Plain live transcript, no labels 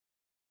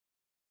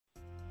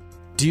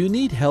Do you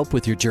need help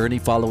with your journey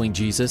following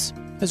Jesus?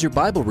 Has your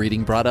Bible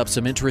reading brought up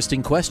some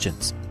interesting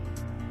questions?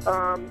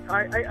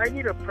 I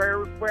need a prayer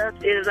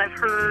request. I've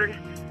heard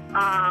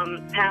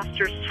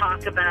pastors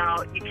talk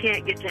about you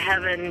can't get to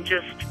heaven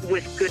just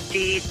with good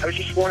deeds. I was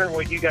just wondering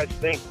what you guys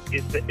think.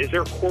 Is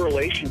there a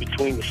correlation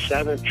between the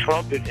seventh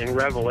trumpet in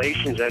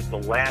Revelations as the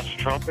last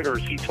trumpet, or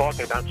is he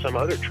talking about some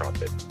other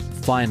trumpet?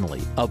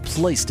 Finally, a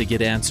place to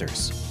get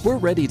answers. We're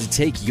ready to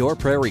take your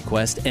prayer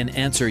request and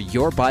answer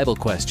your Bible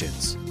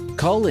questions.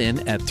 Call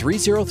in at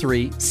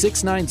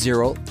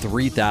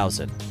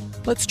 303-690-3000.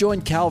 Let's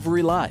join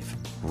Calvary Live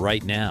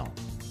right now.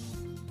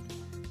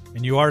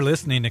 And you are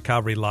listening to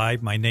Calvary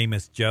Live. My name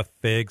is Jeff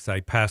Figs.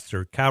 I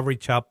pastor Calvary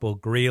Chapel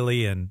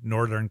Greeley in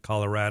northern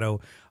Colorado.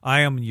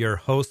 I am your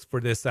host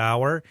for this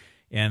hour.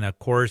 And of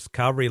course,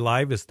 Calvary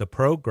Live is the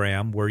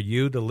program where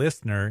you, the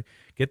listener,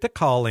 get to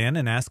call in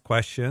and ask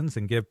questions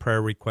and give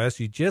prayer requests.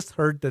 You just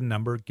heard the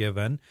number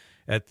given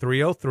at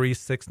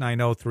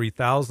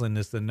 303-690-3000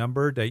 is the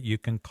number that you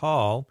can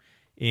call,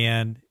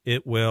 and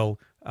it will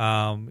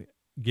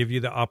give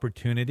you the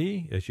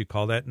opportunity, as you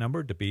call that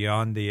number, to be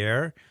on the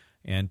air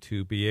and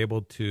to be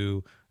able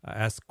to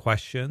ask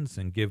questions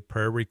and give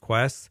prayer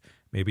requests.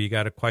 Maybe you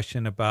got a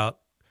question about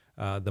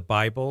the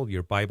Bible,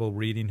 your Bible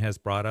reading has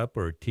brought up,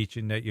 or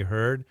teaching that you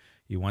heard.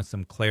 You want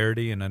some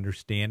clarity and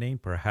understanding.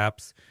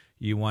 Perhaps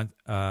you want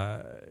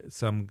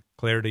some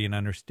clarity and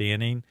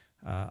understanding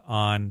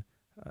on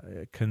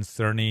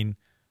concerning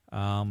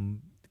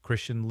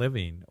Christian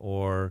living,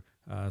 or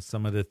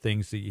some of the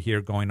things that you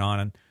hear going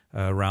on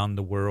around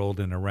the world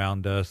and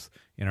around us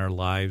in our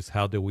lives.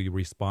 How do we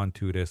respond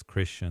to it as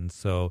Christians?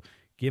 So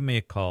give me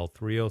a call.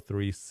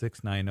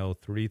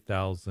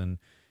 303-690-3000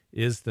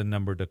 is the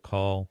number to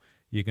call.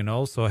 You can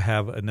also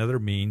have another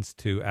means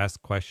to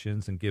ask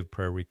questions and give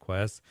prayer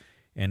requests,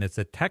 and it's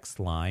a text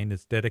line.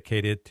 It's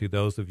dedicated to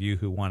those of you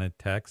who want to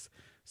text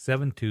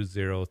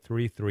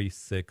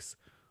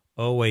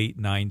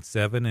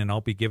 720-336-0897, and I'll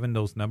be giving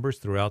those numbers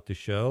throughout the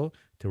show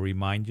to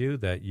remind you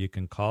that you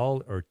can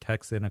call or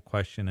text in a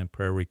question and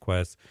prayer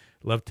request.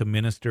 Love to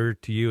minister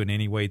to you in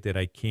any way that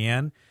I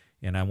can,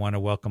 and I want to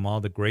welcome all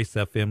the Grace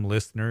FM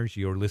listeners.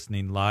 You're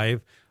listening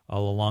live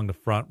all along the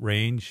Front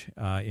Range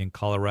in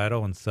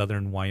Colorado and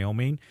southern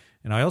Wyoming.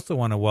 And I also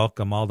want to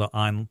welcome all the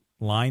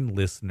online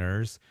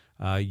listeners.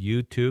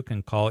 You too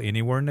can call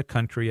anywhere in the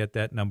country at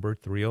that number,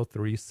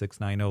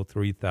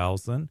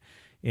 303-690-3000.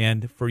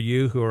 And for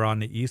you who are on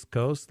the East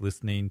Coast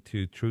listening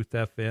to Truth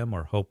FM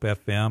or Hope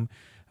FM,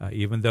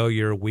 even though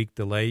you're a week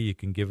delay, you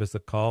can give us a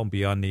call and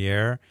be on the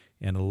air.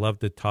 And I'd love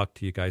to talk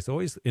to you guys.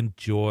 Always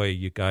enjoy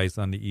you guys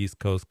on the East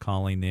Coast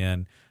calling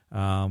in.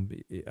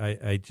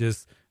 I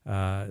just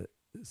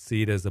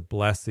see it as a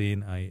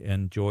blessing. I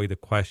enjoy the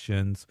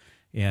questions.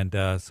 And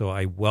so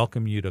I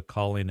welcome you to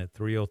call in at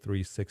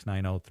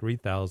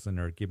 303-690-3000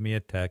 or give me a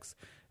text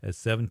at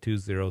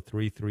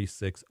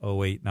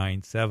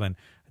 720-336-0897. I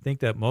think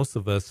that most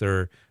of us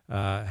are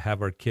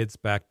have our kids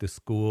back to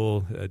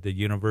school. The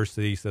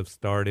universities have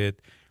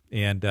started.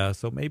 And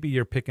so maybe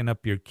you're picking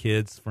up your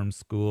kids from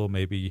school.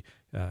 Maybe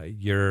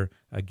you're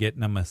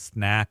getting them a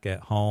snack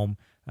at home.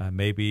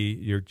 Maybe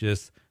you're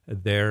just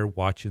there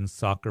watching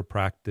soccer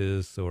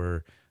practice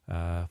or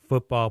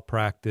football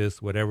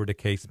practice, whatever the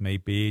case may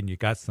be, and you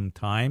got some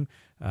time.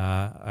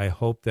 I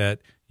hope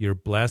that you're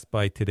blessed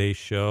by today's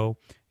show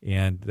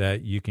and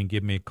that you can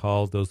give me a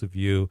call, those of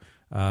you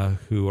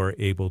who are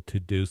able to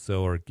do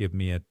so, or give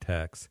me a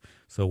text.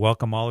 So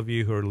welcome all of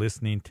you who are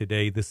listening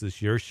today. This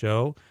is your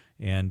show,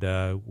 and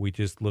we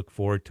just look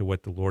forward to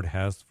what the Lord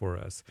has for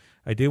us.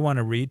 I do want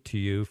to read to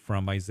you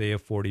from Isaiah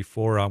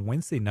 44. On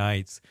Wednesday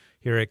nights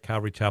here at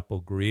Calvary Chapel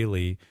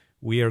Greeley,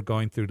 we are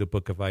going through the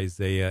book of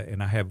Isaiah,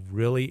 and I have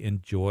really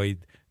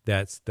enjoyed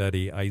that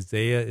study.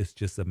 Isaiah is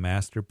just a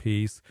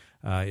masterpiece.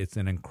 It's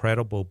an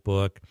incredible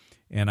book,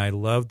 and I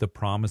love the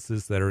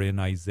promises that are in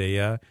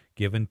Isaiah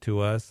given to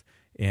us.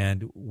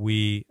 And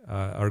we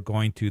are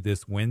going to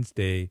this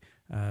Wednesday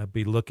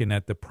be looking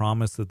at the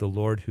promise of the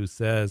Lord, who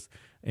says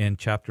in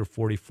chapter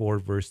 44,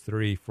 verse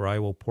 3, "For I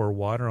will pour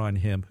water on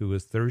him who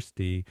is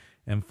thirsty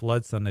and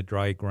floods on the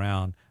dry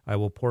ground. I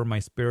will pour my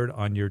spirit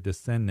on your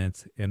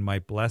descendants and my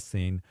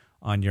blessing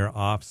on your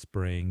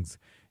offsprings."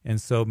 And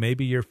so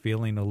maybe you're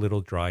feeling a little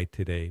dry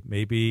today.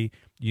 Maybe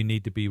you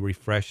need to be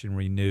refreshed and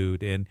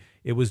renewed. And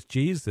it was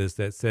Jesus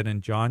that said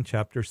in John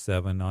chapter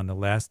 7, on the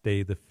last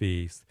day of the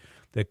feast,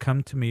 that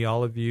 "Come to me,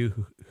 all of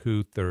you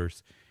who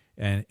thirst,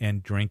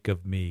 and drink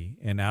of me,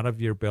 and out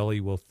of your belly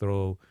will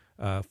flow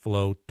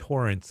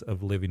torrents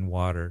of living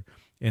water."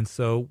 And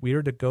so we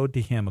are to go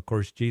to him. Of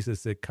course,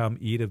 Jesus said, "Come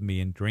eat of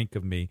me and drink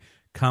of me.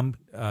 Come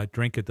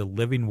drink of the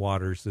living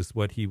waters," is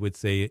what he would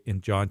say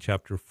in John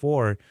chapter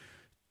 4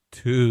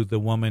 to the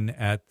woman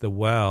at the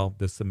well,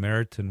 the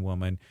Samaritan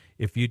woman.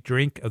 "If you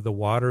drink of the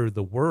water of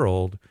the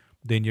world,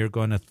 then you're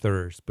going to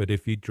thirst. But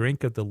if you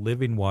drink of the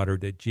living water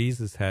that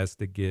Jesus has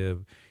to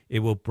give, it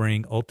will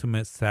bring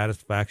ultimate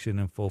satisfaction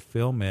and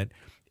fulfillment."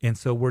 And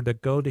so we're to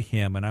go to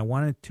him. And I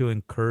wanted to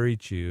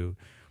encourage you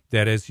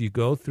that as you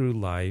go through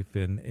life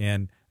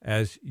and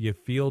as you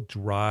feel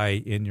dry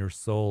in your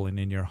soul and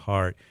in your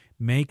heart,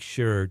 make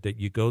sure that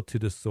you go to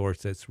the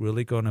source that's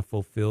really going to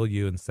fulfill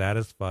you and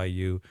satisfy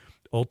you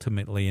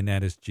ultimately, and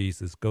that is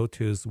Jesus. Go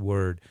to his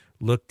word.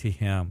 Look to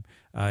him.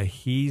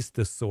 He's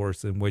the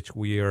source in which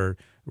we are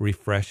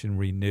refreshed and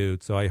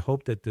renewed. So I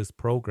hope that this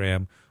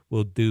program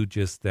will do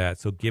just that.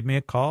 So give me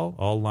a call.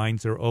 All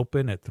lines are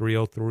open at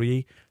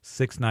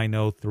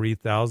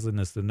 303-690-3000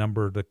 is the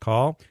number to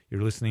call.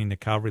 You're listening to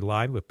Calvary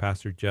Live with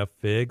Pastor Jeff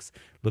Figs.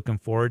 Looking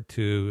forward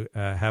to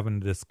having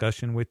a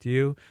discussion with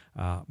you,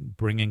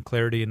 bringing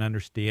clarity and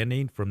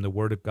understanding from the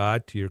Word of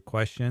God to your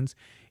questions,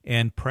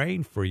 and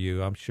praying for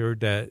you. I'm sure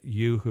that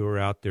you who are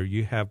out there,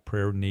 you have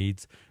prayer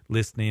needs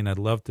listening. I'd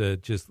love to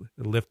just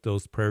lift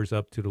those prayers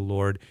up to the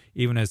Lord,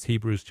 even as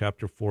Hebrews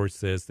chapter 4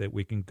 says that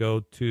we can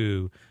go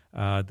to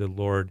the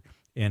Lord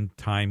in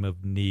time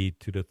of need,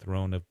 to the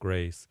throne of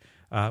grace.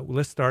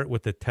 Let's start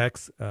with the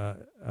text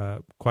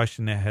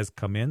question that has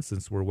come in,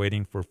 since we're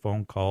waiting for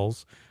phone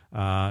calls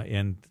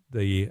and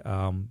the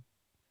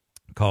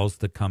calls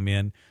to come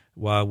in.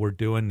 While we're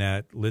doing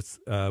that, let's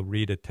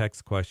read a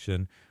text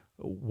question.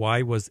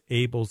 Why was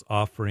Abel's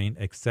offering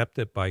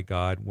accepted by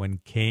God when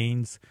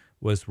Cain's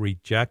was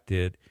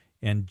rejected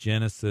in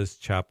Genesis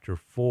chapter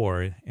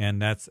 4?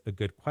 And that's a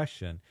good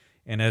question.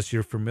 And as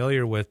you're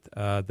familiar with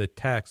the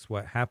text,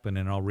 what happened,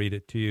 and I'll read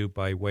it to you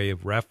by way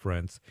of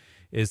reference,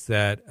 is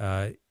that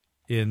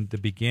in the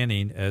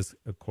beginning, as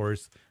of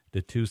course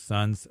the two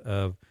sons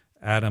of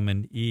Adam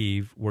and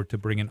Eve were to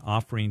bring an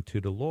offering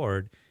to the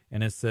Lord,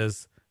 and it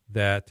says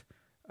that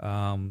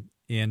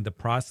in the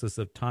process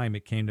of time,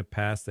 it came to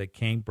pass that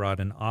Cain brought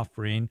an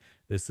offering.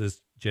 This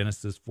is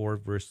Genesis 4,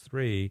 verse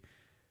 3,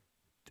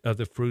 of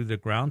the fruit of the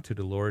ground to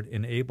the Lord.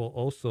 And Abel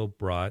also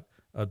brought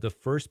of the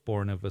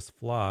firstborn of his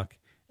flock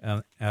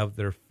of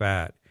their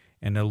fat.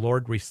 And the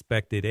Lord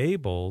respected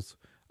Abel's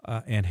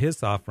and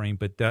his offering,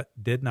 but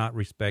did not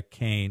respect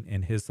Cain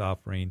and his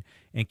offering.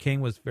 And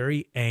Cain was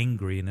very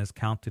angry, and his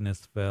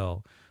countenance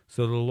fell.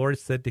 So the Lord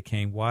said to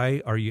Cain,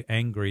 "Why are you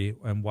angry,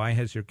 and why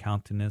has your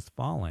countenance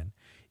fallen?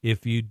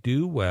 If you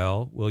do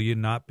well, will you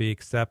not be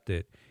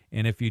accepted?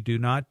 And if you do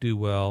not do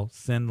well,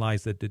 sin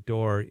lies at the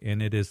door,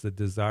 and it is the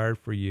desire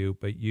for you,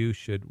 but you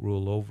should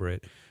rule over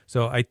it."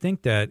 So I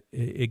think that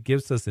it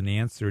gives us an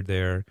answer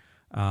there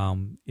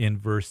in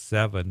verse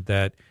 7,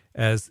 that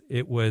as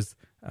it was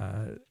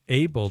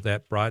Abel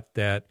that brought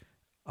that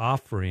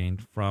offering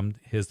from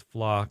his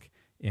flock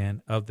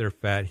and of their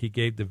fat, he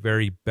gave the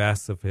very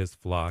best of his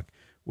flock.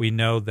 We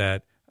know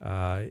that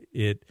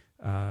it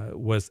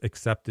was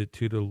accepted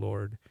to the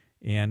Lord.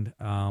 And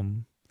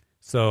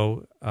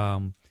so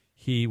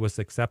he was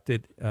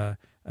accepted,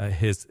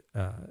 his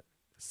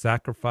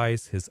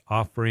sacrifice, his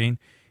offering.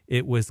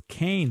 It was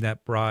Cain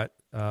that brought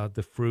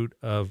the fruit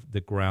of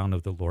the ground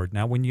of the Lord.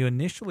 Now, when you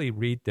initially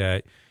read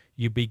that,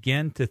 you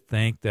begin to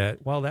think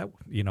that, well, that,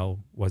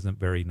 wasn't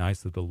very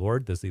nice of the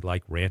Lord. Does he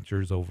like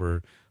ranchers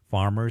over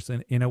farmers?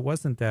 And it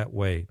wasn't that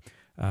way.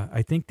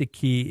 I think the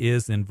key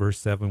is in verse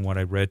 7, what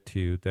I read to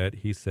you, that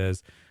he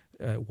says,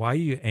 "Why are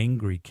you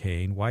angry,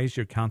 Cain? Why is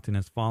your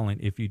countenance fallen?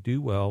 If you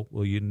do well,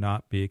 will you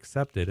not be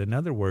accepted?" In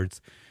other words,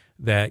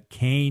 that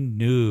Cain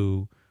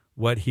knew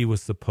what he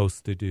was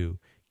supposed to do.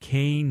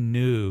 Cain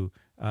knew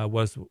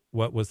was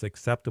what was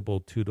acceptable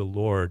to the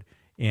Lord.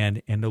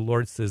 And the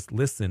Lord says,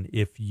 listen,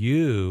 if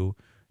you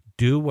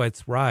do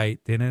what's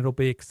right, then it'll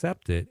be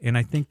accepted. And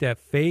I think that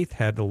faith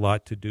had a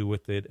lot to do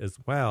with it as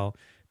well,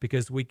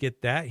 because we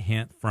get that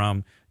hint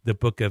from the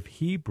book of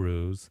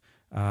Hebrews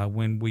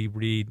when we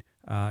read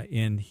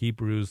in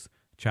Hebrews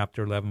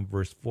chapter 11,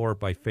 verse 4,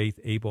 "By faith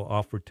Abel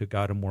offered to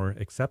God a more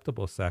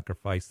acceptable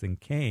sacrifice than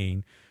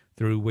Cain,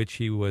 through which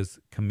he was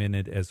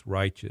commended as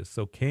righteous."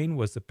 So Cain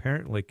was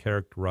apparently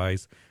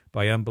characterized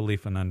by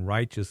unbelief and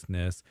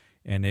unrighteousness,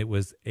 and it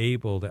was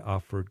Abel that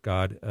offered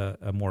God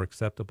a more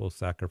acceptable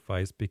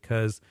sacrifice,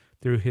 because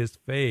through his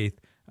faith,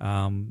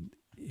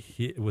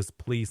 it was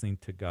pleasing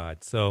to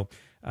God. So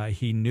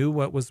he knew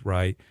what was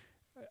right.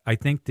 I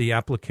think the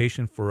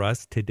application for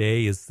us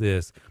today is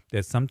this,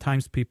 that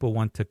sometimes people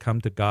want to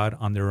come to God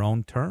on their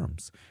own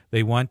terms.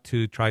 They want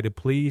to try to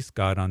please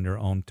God on their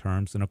own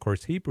terms. And of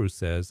course, Hebrews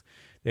says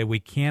that we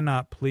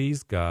cannot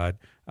please God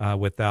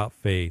without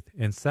faith.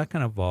 And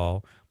second of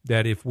all,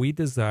 that if we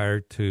desire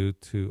to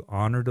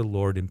honor the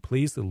Lord and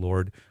please the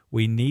Lord,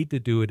 we need to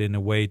do it in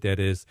a way that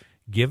is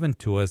given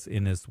to us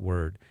in his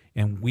word.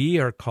 And we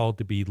are called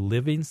to be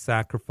living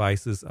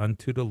sacrifices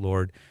unto the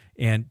Lord,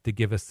 and to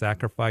give a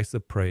sacrifice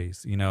of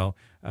praise,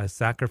 a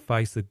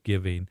sacrifice of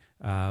giving,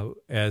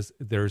 as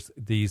there's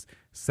these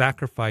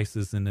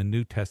sacrifices in the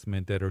New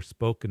Testament that are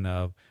spoken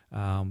of,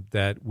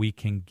 that we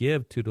can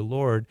give to the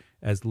Lord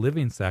as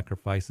living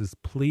sacrifices,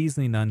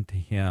 pleasing unto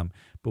him.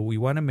 But we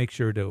want to make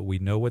sure that we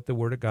know what the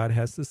Word of God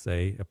has to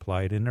say,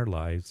 apply it in our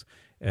lives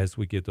as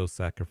we give those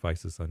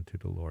sacrifices unto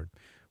the Lord.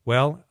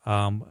 Well,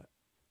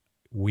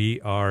 we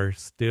are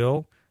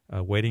still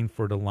waiting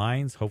for the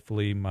lines.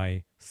 Hopefully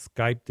my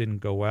Skype didn't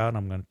go out.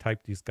 I'm going to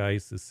type these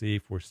guys to see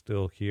if we're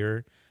still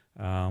here.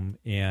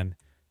 And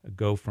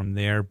go from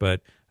there.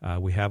 But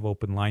we have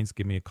open lines.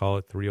 Give me a call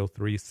at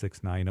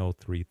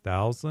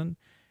 303-690-3000,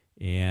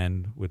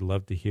 and would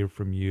love to hear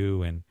from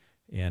you and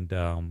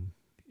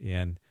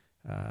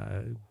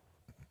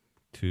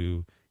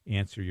to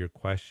answer your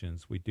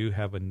questions. We do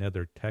have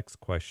another text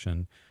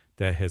question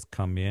that has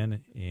come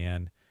in,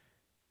 and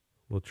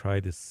we'll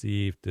try to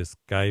see if the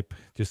Skype,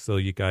 just so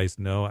you guys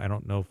know, I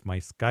don't know if my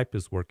Skype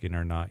is working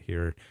or not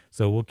here,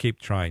 so we'll keep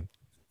trying.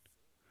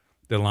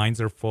 The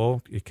lines are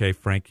full. Okay,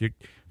 Frank,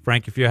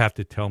 if you have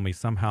to tell me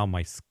somehow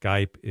my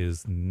Skype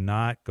is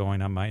not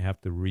going, I might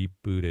have to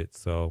reboot it.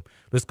 So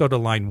let's go to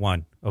line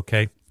 1,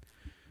 okay?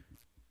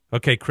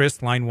 Okay,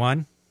 Chris, line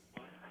 1.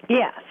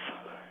 Yes.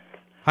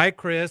 Hi,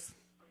 Chris.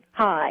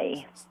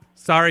 Hi.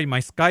 Sorry, my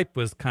Skype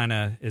was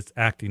it's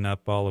acting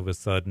up all of a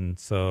sudden.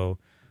 So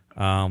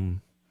I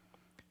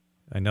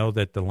know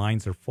that the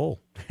lines are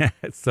full.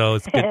 So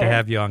it's good to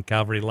have you on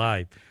Calvary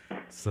Live.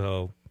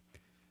 So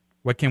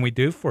what can we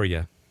do for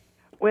you?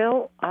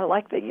 Well, I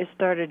like that you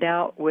started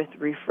out with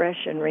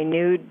refresh and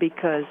renewed,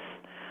 because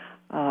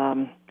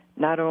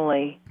not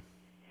only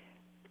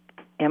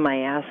am I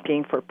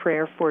asking for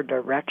prayer for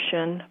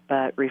direction,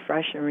 but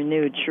refresh and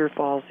renewed sure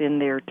falls in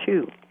there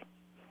too.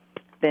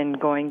 Been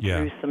going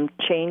through some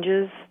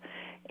changes,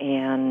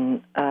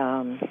 and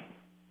I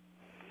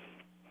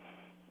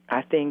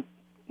think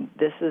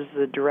this is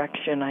the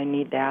direction I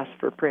need to ask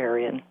for prayer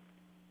in.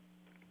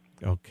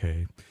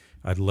 Okay.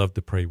 I'd love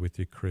to pray with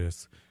you,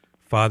 Chris.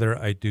 Father,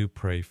 I do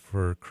pray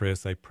for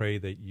Chris. I pray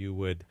that you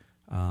would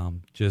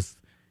just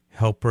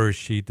help her as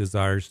she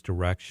desires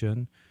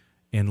direction.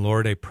 And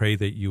Lord, I pray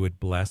that you would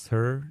bless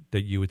her,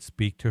 that you would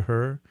speak to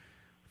her.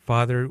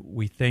 Father,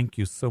 we thank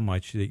you so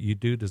much that you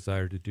do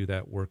desire to do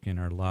that work in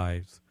our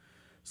lives.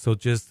 So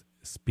just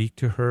speak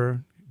to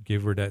her,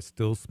 give her that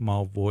still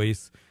small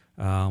voice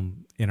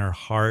in her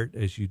heart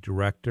as you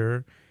direct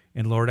her.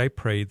 And Lord, I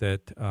pray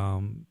that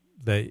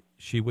that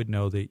she would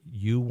know that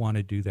you want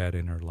to do that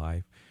in her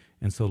life.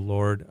 And so,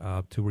 Lord,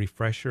 to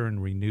refresh her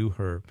and renew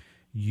her,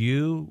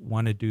 you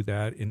want to do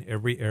that in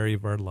every area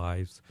of our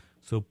lives.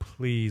 So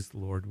please,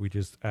 Lord, we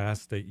just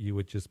ask that you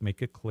would just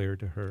make it clear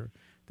to her,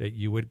 that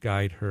you would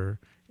guide her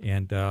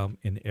and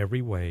in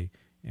every way.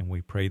 And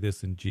we pray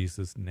this in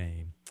Jesus'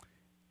 name.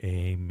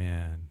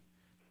 Amen.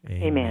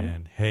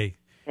 Amen. Hey,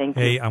 Thank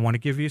you. I want to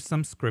give you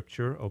some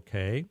scripture,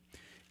 okay?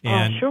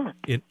 And sure.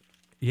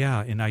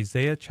 In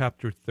Isaiah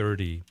chapter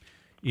 30,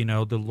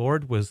 the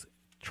Lord was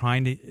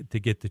trying to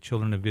get the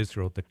children of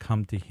Israel to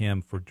come to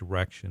him for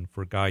direction,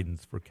 for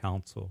guidance, for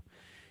counsel.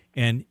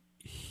 And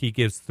he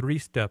gives 3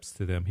 steps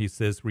to them. He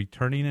says,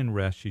 returning in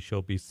rest, you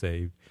shall be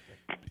saved.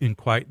 In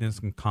quietness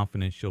and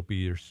confidence shall be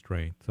your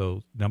strength.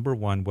 So number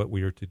 1, what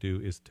we are to do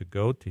is to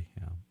go to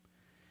him.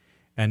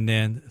 And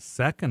then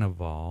second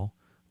of all,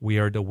 we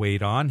are to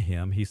wait on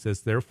him. He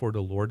says, therefore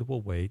the Lord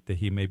will wait, that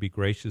he may be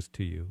gracious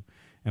to you.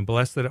 And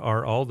blessed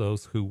are all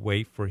those who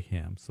wait for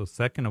him. So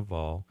second of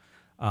all,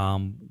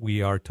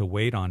 we are to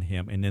wait on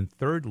him. And then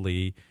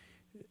thirdly,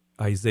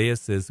 Isaiah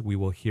says we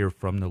will hear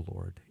from the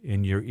Lord.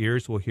 And your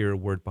ears will hear a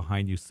word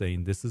behind you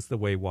saying, this is the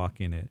way, walk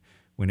in it.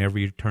 Whenever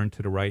you turn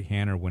to the right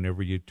hand or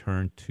whenever you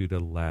turn to the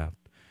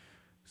left.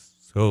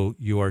 So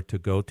you are to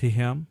go to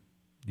him.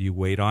 You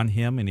wait on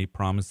him, and he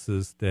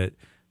promises that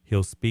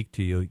he'll speak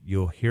to you.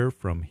 You'll hear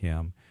from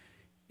him.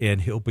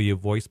 And he'll be a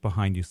voice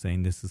behind you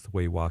saying, this is the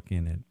way, walk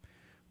in it.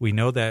 We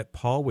know that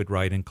Paul would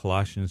write in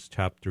Colossians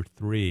chapter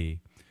 3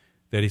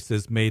 that he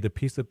says, may the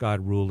peace of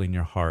God rule in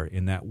your heart.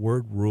 And that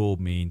word rule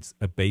means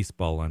a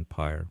baseball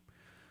umpire.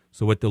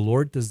 So what the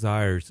Lord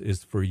desires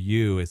is for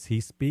you, as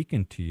he's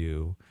speaking to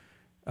you,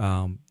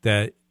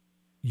 that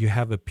you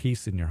have a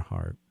peace in your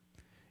heart.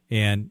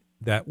 And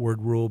that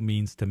word rule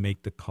means to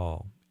make the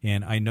call.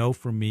 And I know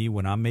for me,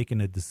 when I'm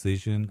making a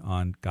decision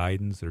on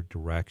guidance or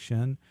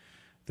direction,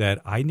 that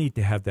I need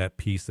to have that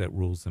peace that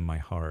rules in my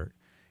heart.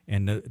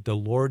 And the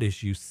Lord,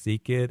 as you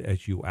seek it,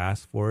 as you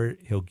ask for it,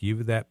 he'll give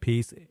you that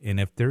peace. And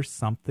if there's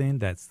something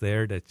that's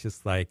there that's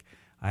just like,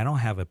 I don't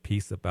have a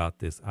peace about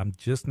this, I'm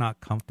just not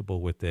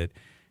comfortable with it,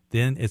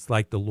 then it's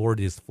like the Lord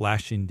is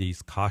flashing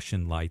these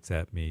caution lights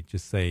at me,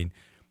 just saying,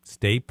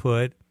 stay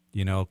put,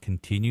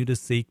 continue to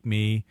seek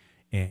me.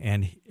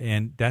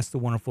 And that's the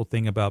wonderful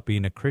thing about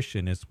being a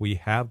Christian is we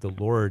have the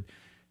Lord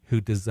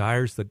who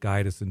desires to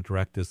guide us and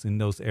direct us in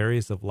those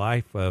areas of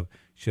life of,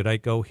 should I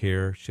go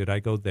here? Should I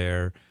go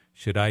there?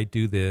 Should I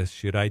do this?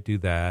 Should I do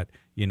that?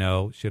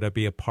 Should I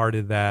be a part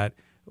of that?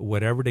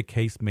 Whatever the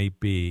case may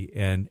be.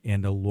 And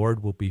the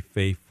Lord will be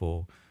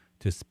faithful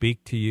to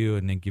speak to you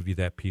and then give you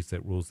that peace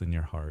that rules in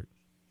your heart.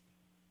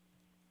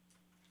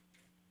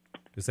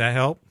 Does that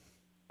help?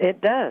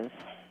 It does.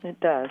 It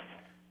does.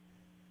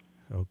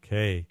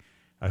 Okay.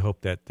 I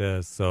hope that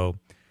does. So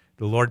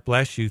the Lord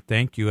bless you.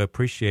 Thank you. I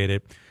appreciate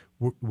it.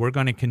 We're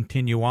going to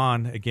continue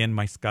on. Again,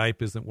 my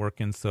Skype isn't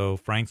working, so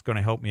Frank's going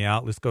to help me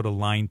out. Let's go to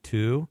line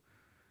 2.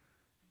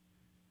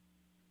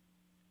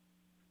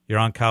 You're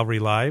on Calvary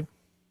Live.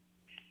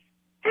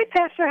 Hey,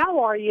 Pastor,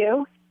 how are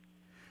you?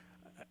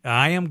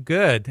 I am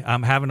good.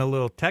 I'm having a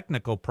little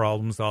technical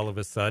problems all of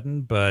a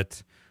sudden,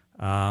 but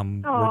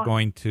we're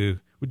going to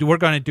We're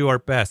going to do our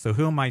best. So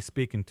who am I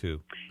speaking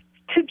to?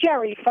 To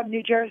Jerry from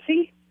New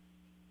Jersey.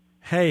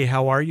 Hey,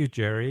 how are you,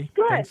 Jerry?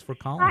 Good. Thanks for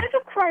calling. I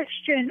have a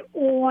question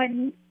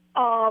on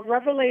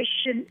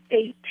Revelation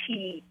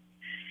 18.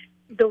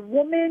 The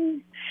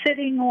woman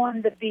sitting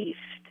on the beast.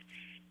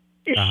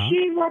 Is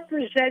she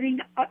representing?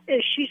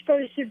 Is she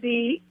supposed to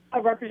be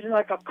representing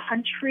like a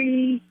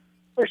country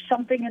or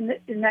something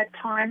in that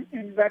time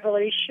in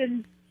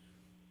Revelation?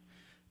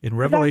 In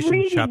Revelation,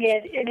 I'm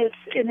reading it,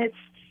 and it's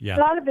a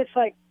lot of it's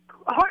like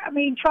hard. I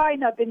mean,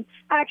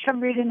 I'm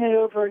reading it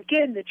over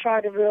again to try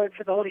to really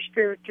for the Holy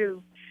Spirit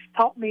to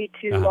help me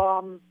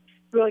to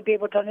really be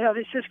able to know. I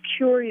was just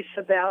curious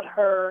about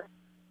her,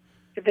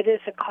 if it is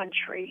a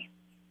country.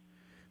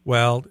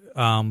 Well,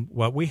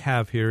 what we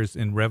have here is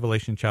in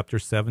Revelation chapter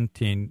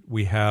 17,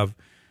 we have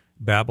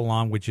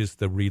Babylon, which is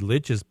the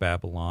religious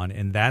Babylon,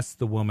 and that's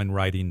the woman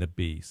riding the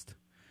beast.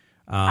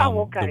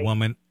 The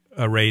woman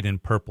arrayed in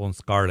purple and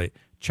scarlet.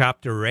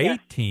 Chapter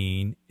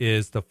 18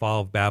 is the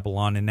fall of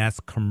Babylon, and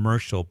that's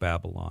commercial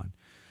Babylon.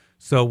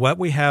 So what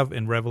we have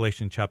in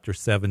Revelation chapter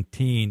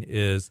 17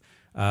 is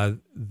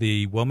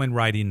the woman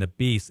riding the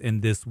beast,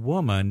 and this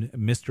woman,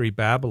 Mystery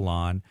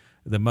Babylon,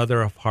 the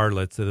mother of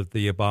harlots, of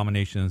the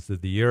abominations of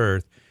the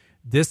earth,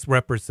 this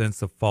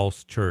represents a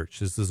false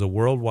church. This is a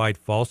worldwide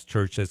false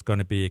church that's going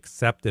to be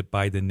accepted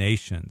by the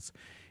nations.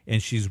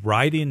 And she's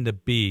riding the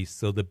beast.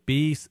 So the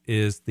beast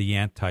is the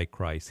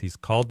Antichrist. He's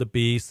called the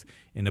beast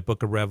in the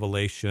book of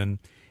Revelation.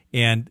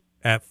 And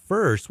at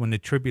first, when the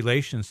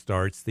tribulation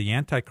starts, the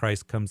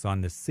Antichrist comes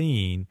on the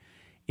scene,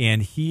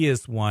 and he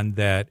is one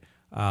that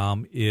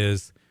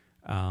is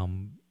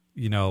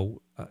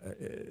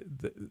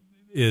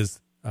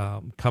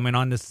coming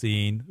on the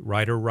scene,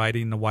 rider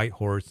riding the white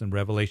horse in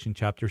Revelation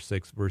chapter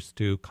 6, verse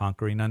 2,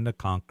 conquering unto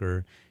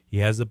conquer. He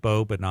has a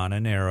bow but not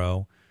an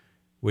arrow,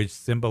 which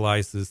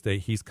symbolizes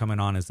that he's coming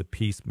on as a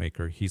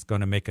peacemaker. He's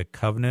going to make a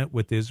covenant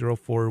with Israel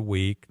for a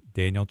week,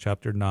 Daniel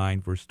chapter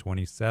 9, verse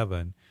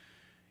 27.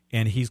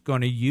 And he's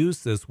going to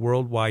use this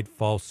worldwide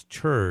false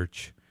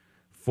church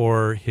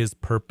for his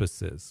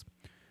purposes.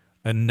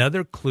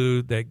 Another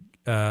clue that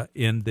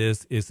in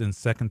this is in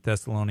 2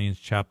 Thessalonians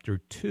chapter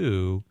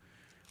 2,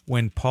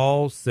 when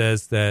Paul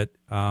says that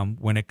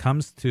when it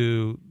comes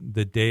to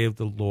the day of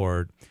the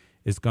Lord,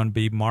 it's going to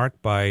be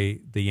marked by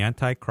the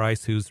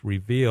Antichrist who's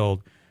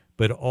revealed,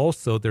 but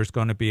also there's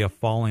going to be a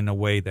falling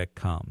away that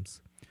comes.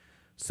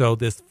 So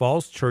this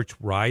false church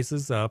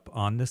rises up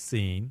on the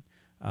scene.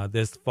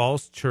 This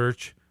false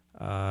church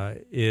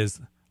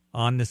is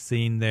on the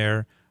scene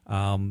there.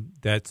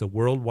 That's a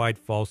worldwide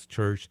false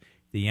church.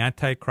 The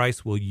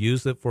Antichrist will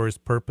use it for his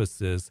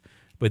purposes,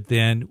 but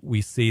then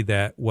we see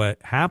that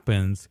what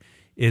happens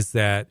is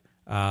that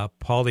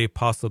Paul the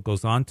Apostle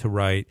goes on to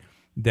write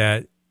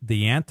that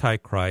the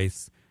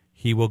Antichrist,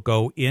 he will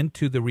go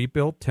into the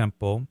rebuilt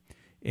temple,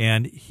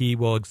 and he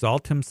will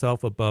exalt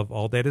himself above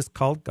all that is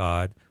called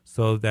God,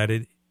 so that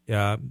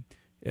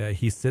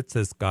he sits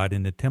as God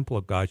in the temple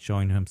of God,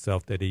 showing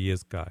himself that he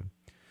is God.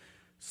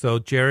 So,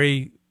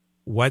 Jerry,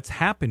 what's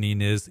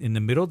happening is in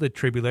the middle of the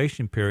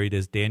tribulation period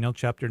is Daniel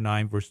chapter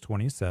 9, verse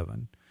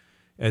 27,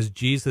 as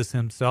Jesus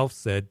himself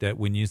said that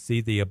when you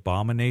see the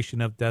abomination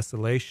of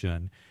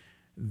desolation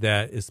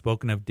that is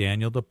spoken of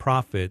Daniel the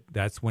prophet,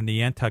 that's when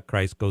the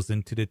Antichrist goes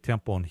into the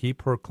temple and he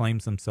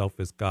proclaims himself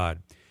as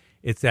God.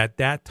 It's at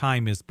that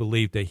time is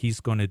believed that he's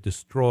going to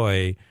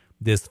destroy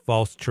this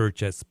false church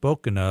that's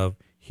spoken of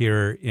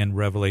here in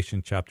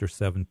Revelation chapter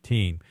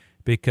 17,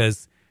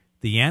 because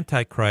the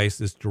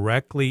Antichrist is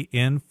directly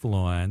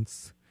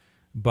influenced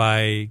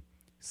by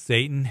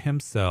Satan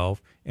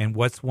himself. And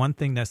what's one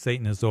thing that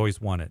Satan has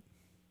always wanted?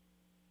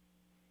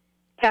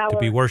 Power, to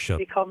be worshipped.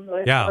 Become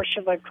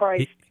worship like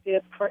Christ.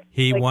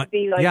 He wants to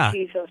be like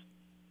Jesus.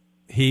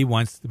 He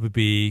wants to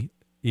be,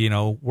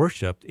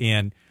 worshipped.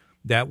 And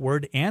that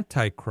word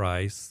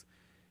Antichrist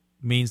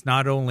means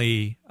not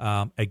only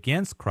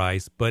against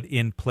Christ, but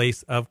in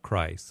place of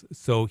Christ.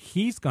 So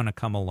he's going to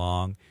come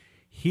along.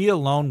 He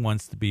alone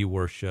wants to be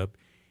worshipped.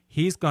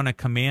 He's going to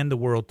command the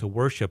world to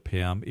worship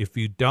him. If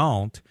you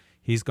don't,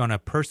 he's going to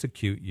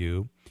persecute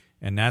you.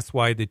 And that's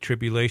why the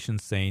tribulation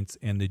saints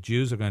and the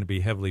Jews are going to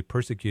be heavily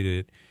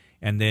persecuted.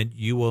 And then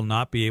you will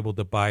not be able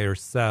to buy or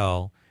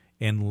sell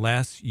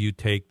unless you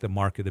take the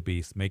mark of the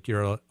beast, make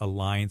your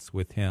alliance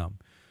with him.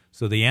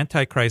 So the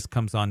Antichrist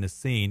comes on the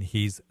scene.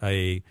 He's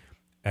a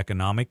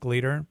economic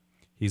leader.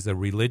 He's a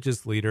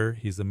religious leader.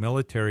 He's a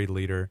military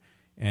leader.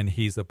 And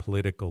he's a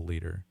political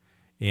leader.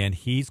 And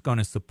he's going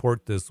to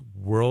support this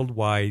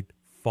worldwide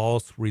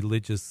false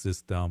religious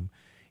system.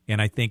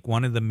 And I think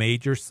one of the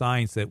major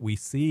signs that we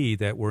see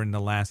that we're in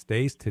the last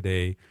days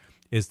today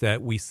is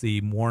that we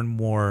see more and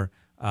more,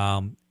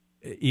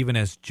 even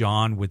as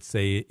John would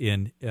say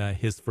in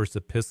his first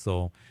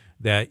epistle,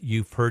 that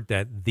you've heard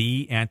that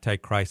the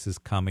Antichrist is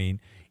coming,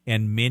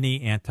 and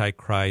many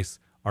Antichrists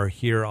are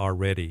here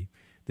already.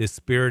 The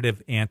spirit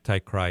of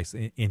Antichrist,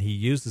 and he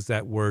uses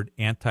that word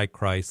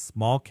Antichrist,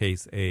 small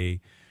case a,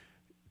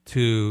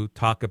 to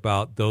talk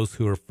about those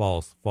who are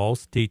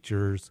false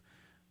teachers,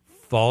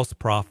 false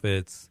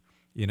prophets,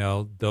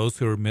 those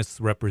who are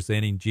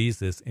misrepresenting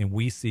Jesus, and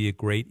we see a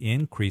great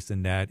increase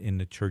in that in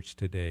the church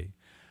today.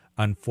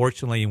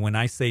 Unfortunately, when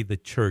I say the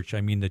church,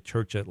 I mean the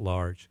church at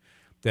large,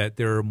 that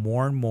there are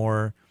more and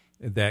more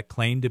that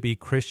claim to be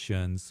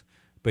Christians,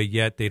 but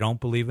yet they don't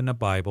believe in the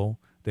Bible.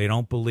 They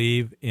don't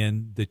believe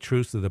in the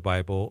truths of the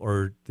Bible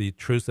or the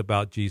truths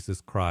about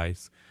Jesus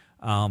Christ.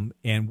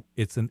 And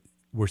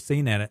we're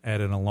seeing that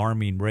at an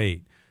alarming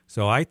rate.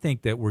 So I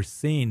think that we're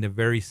seeing the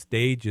very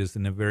stages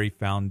and the very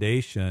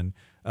foundation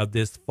of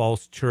this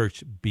false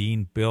church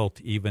being built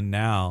even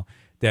now,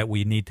 that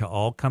we need to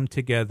all come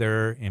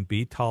together and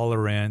be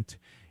tolerant.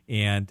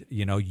 And,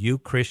 you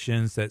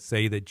Christians that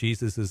say that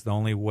Jesus is the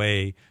only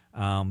way,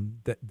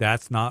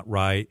 that's not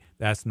right.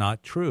 That's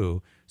not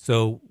true.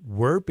 So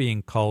we're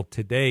being called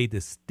today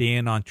to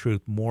stand on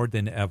truth more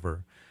than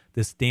ever,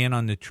 to stand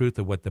on the truth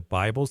of what the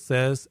Bible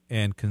says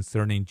and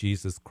concerning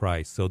Jesus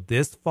Christ. So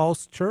this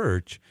false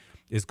church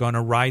is going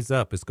to rise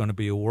up. It's going to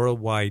be a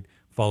worldwide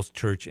false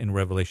church in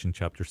Revelation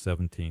chapter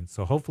 17.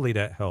 So hopefully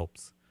that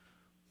helps.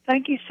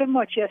 Thank you so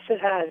much. Yes,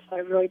 it has. I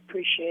really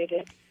appreciate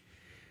it.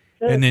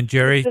 And then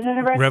Jerry, it's an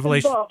interesting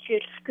Revelation book.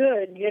 It's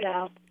good,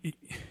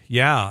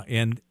 Yeah,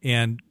 and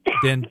then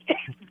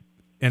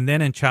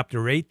in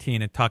chapter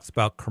 18 it talks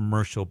about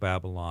commercial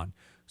Babylon.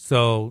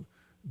 So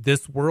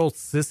this world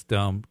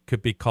system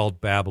could be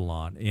called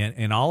Babylon,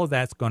 and all of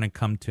that's going to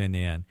come to an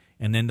end.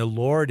 And then the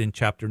Lord in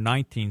chapter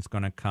 19 is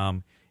going to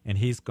come, and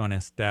He's going to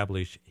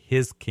establish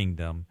His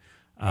kingdom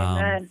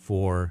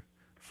for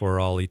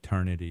all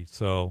eternity.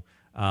 So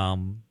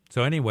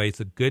anyway, it's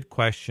a good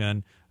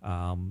question,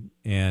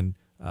 and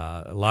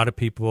a lot of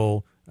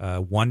people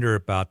wonder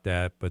about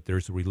that. But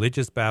there's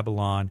religious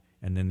Babylon,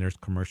 and then there's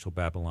commercial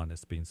Babylon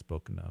that's being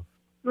spoken of.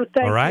 Well,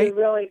 thank all right? you.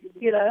 Really,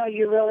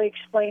 you really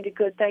explained it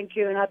good. Thank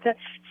you. And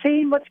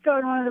seeing what's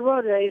going on in the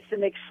world today, it's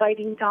an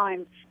exciting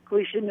time.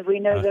 We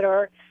know that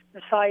our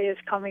Messiah is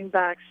coming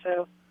back.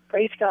 So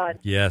praise God.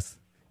 Yes.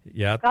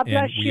 Yeah. God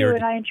bless you,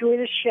 and I enjoy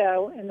the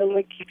show, and the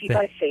Lord keep you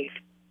guys safe.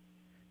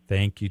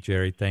 Thank you,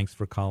 Jerry. Thanks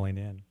for calling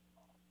in.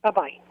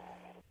 Bye-bye.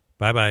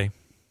 Bye-bye.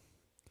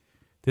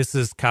 This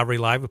is Calvary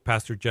Live with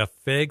Pastor Jeff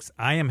Figs.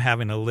 I am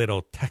having a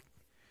little tech.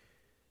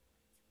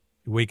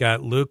 We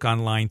got Luke on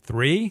line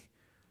 3.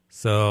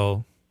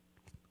 So,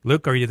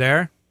 Luke, are you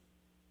there?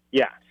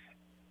 Yes.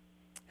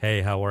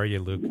 Hey, how are you,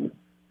 Luke?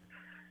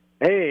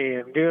 Hey,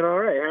 I'm doing all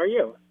right. How are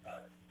you?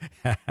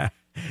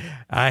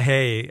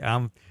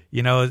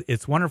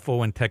 It's wonderful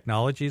when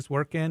technology is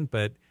working,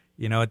 but,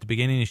 at the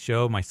beginning of the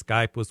show, my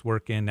Skype was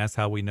working. That's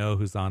how we know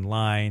who's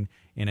online.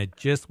 And it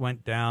just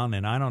went down,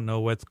 and I don't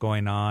know what's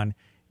going on.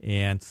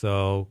 And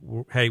so,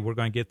 we're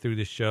going to get through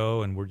the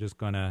show, and we're just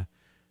going to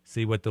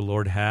see what the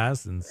Lord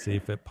has and see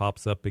if it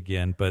pops up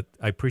again. But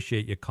I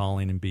appreciate you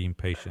calling and being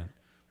patient.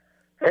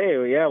 Hey,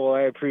 well,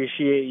 I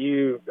appreciate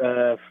you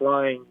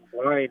flying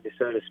blind,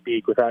 so to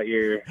speak, without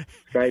your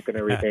Skype and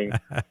everything.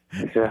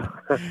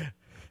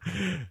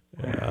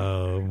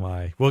 Oh,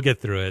 my. We'll get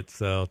through it.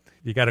 So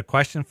you got a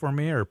question for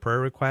me or a prayer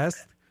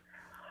request?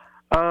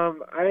 I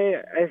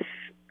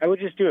would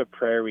just do a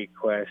prayer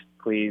request,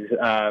 please.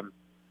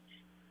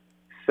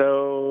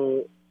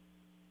 So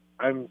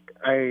I'm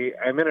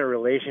in a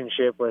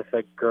relationship with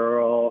a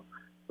girl.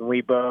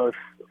 We both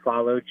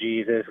follow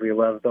Jesus. We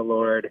love the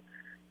Lord,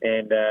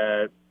 and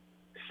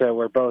so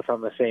we're both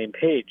on the same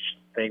page.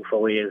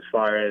 Thankfully, as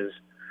far as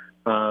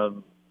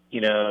no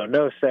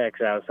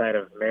sex outside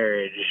of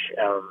marriage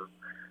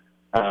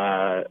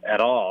at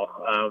all,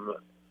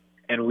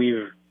 and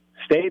we've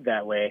stayed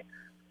that way.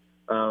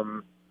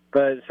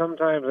 But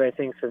sometimes I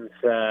think since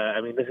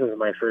this is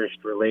my first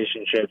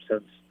relationship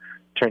since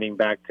turning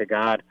back to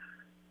God.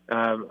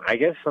 I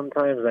guess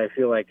sometimes I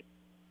feel like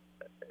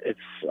it's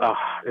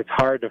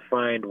hard to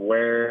find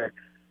where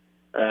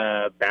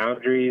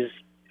boundaries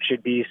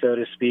should be, so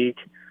to speak.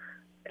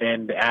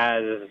 And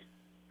as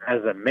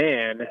a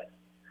man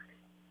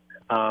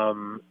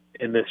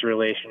in this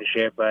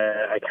relationship,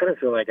 I kind of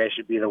feel like I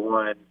should be the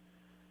one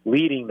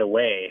leading the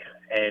way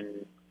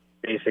and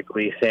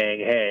basically saying,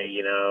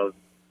 hey,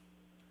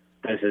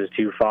 this is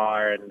too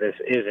far and this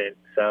isn't.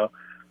 So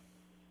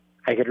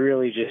I could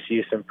really just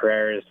use some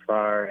prayer as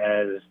far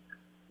as,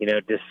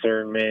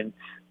 discernment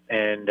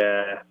and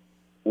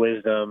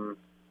wisdom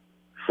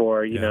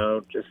for,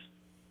 just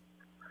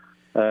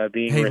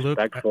being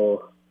respectful.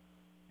 Luke,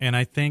 and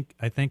I think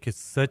it's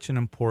such an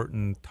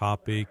important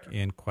topic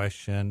and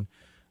question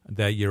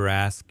that you're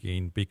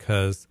asking,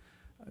 because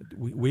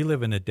we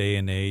live in a day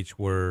and age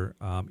where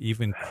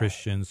even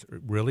Christians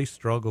really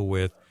struggle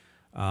with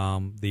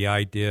the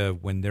idea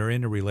of when they're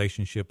in a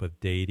relationship of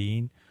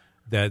dating,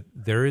 that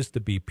there is to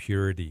be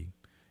purity.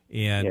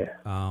 And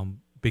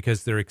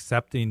because they're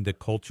accepting the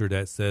culture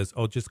that says,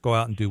 oh, just go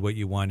out and do what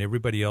you want.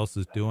 Everybody else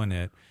is doing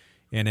it.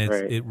 And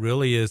it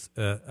really is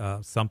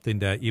something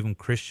that even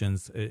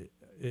Christians, it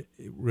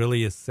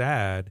really is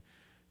sad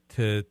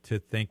to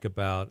think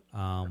about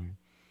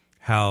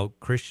how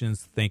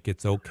Christians think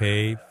it's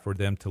okay for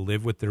them to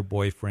live with their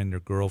boyfriend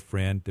or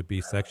girlfriend, to be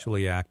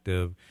sexually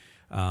active.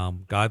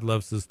 God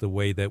loves us the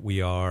way that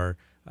we are.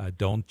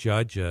 Don't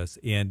judge us.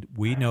 And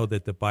we know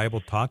that the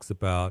Bible talks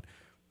about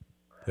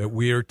that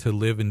we are to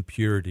live in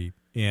purity.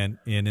 And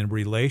in a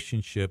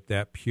relationship,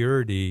 that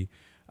purity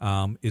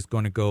is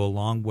going to go a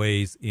long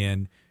ways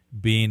in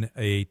being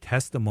a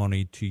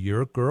testimony to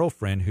your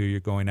girlfriend who you're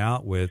going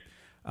out with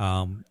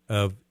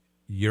of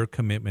your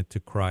commitment to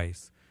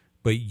Christ.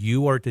 But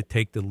you are to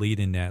take the lead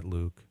in that,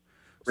 Luke.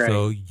 Right.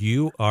 So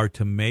you are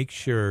to make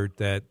sure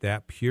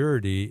that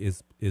purity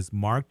is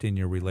marked in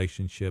your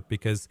relationship,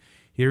 because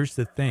here's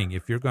the thing.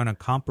 If you're going to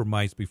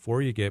compromise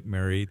before you get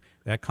married,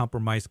 that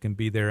compromise can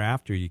be there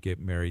after you get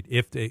married,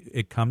 if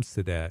it comes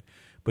to that.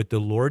 But the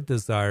Lord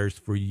desires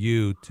for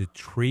you to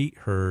treat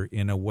her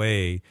in a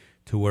way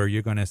to where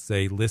you're going to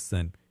say,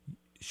 listen,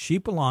 she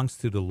belongs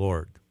to the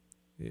Lord.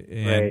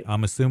 And right.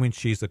 I'm assuming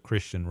she's a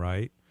Christian,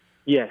 right?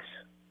 Yes.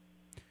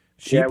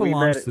 She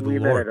belongs to the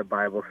Lord. We met at a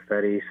Bible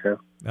study, so.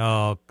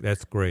 Oh,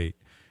 that's great.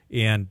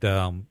 And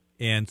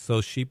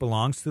so she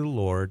belongs to the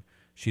Lord.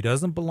 She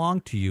doesn't belong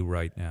to you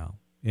right now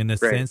in the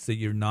sense that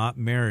you're not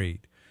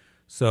married.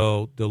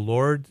 So the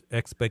Lord's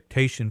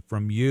expectation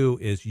from you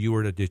is you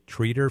are to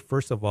treat her,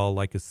 first of all,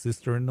 like a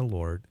sister in the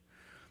Lord,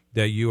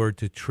 that you are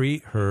to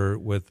treat her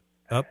with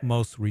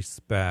utmost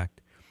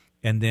respect,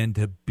 and then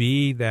to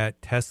be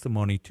that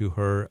testimony to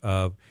her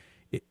of,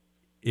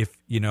 if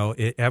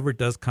it ever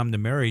does come to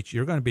marriage,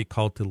 you're going to be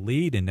called to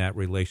lead in that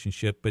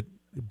relationship,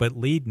 but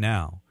lead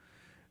now.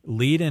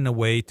 Lead in a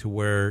way to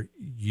where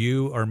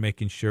you are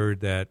making sure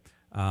that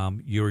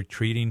you're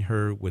treating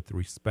her with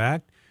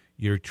respect,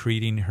 you're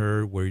treating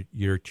her where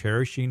you're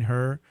cherishing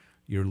her,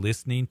 you're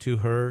listening to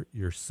her,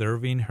 you're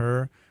serving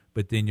her,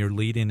 but then you're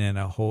leading in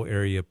a whole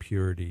area of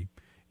purity.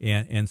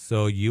 And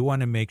so you want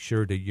to make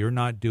sure that you're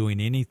not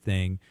doing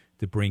anything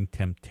to bring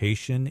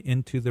temptation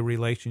into the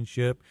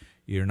relationship.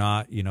 You're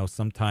not,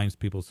 sometimes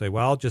people say,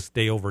 well, I'll just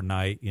stay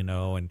overnight,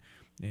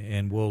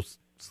 and we'll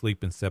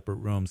sleep in separate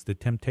rooms. The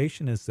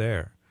temptation is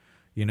there.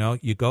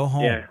 You go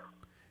home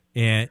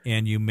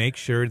and you make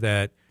sure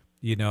that,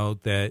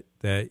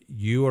 that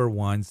you are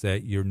ones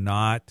that you're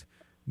not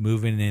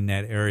moving in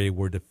that area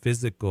where the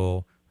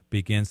physical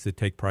begins to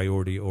take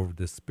priority over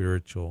the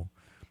spiritual.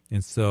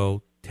 And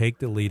so take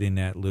the lead in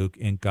that, Luke,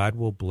 and God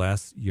will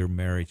bless your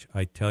marriage.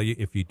 I tell you,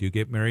 if you do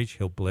get married,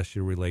 he'll bless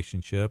your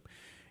relationship.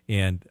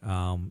 And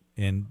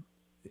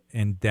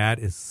that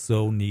is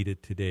so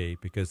needed today,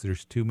 because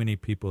there's too many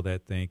people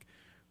that think,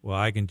 well,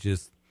 I can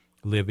just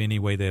live any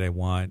way that I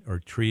want, or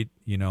treat,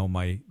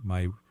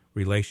 my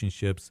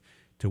relationships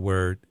to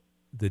where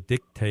the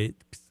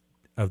dictates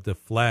of the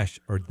flesh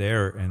are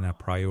there and a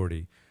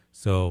priority.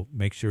 So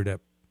make sure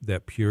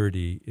that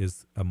purity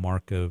is a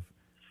mark of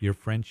your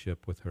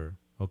friendship with her.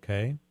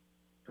 Okay?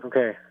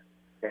 Okay.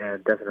 Yeah,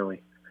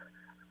 definitely.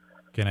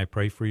 Can I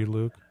pray for you,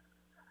 Luke?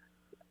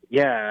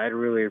 Yeah, I'd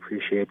really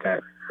appreciate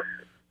that.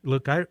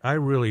 Look, I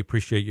really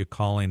appreciate you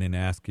calling and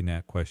asking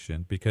that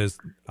question, because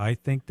I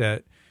think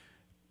that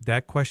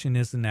question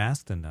isn't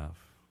asked enough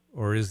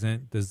or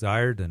isn't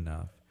desired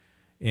enough.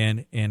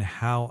 And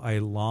how I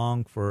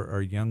long for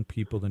our young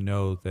people to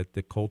know that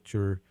the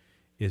culture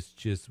is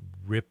just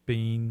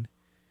ripping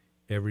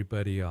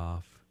everybody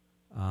off,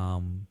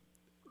 and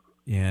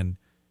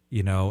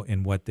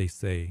what they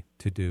say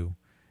to do.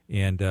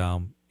 And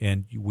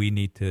we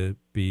need to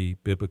be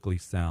biblically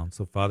sound.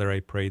 So, Father, I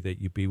pray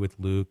that you be with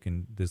Luke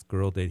and this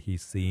girl that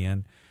he's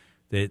seeing,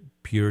 that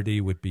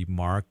purity would be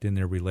marked in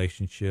their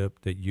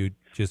relationship, that you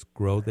just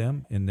grow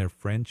them in their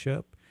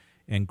friendship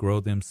and grow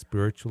them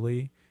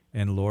spiritually.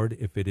 And, Lord,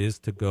 if it is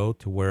to go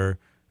to where,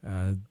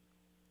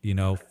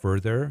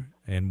 further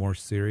and more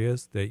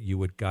serious, that you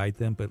would guide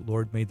them. But,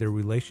 Lord, may their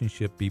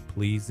relationship be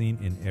pleasing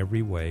in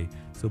every way.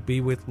 So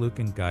be with Luke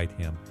and guide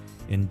him.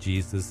 In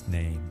Jesus'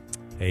 name,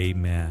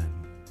 amen.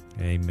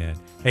 Amen.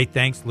 Hey,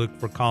 thanks, Luke,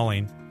 for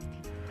calling.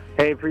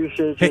 Hey,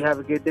 appreciate you. Hey, have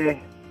a good day.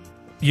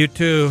 You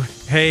too.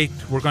 Hey,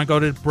 we're going to go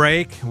to the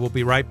break. We'll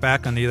be right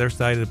back on the other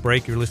side of the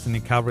break. You're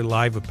listening to Calvary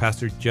Live with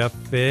Pastor Jeff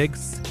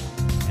Figs,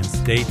 and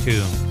stay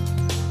tuned.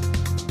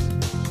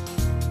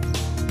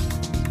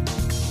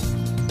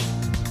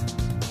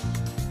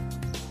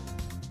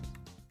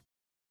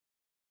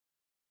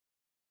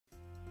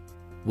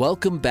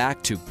 Welcome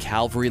back to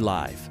Calvary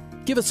Live.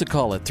 Give us a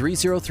call at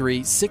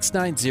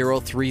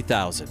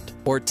 303-690-3000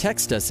 or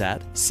text us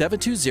at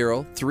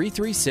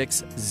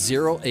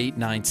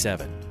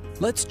 720-336-0897.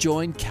 Let's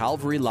join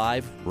Calvary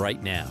Live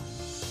right now.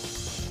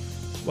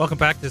 Welcome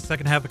back to the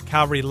second half of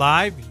Calvary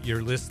Live.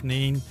 You're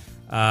listening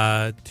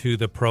to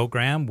the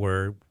program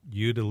where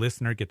you, the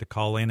listener, get to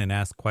call in and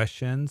ask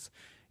questions.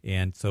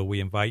 And so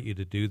we invite you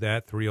to do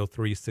that,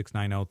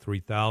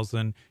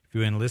 303-690-3000. If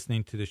you've been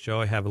listening to the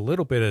show, I have a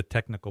little bit of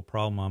technical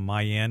problem on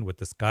my end with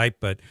the Skype,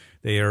 but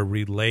they are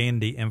relaying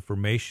the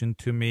information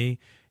to me.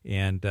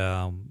 And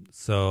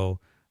so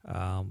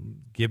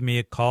give me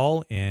a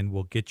call, and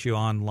we'll get you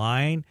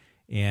online.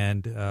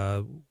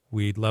 And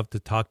we'd love to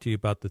talk to you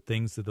about the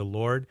things of the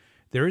Lord.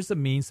 There is a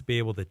means to be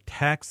able to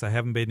text. I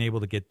haven't been able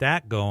to get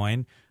that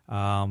going,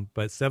 but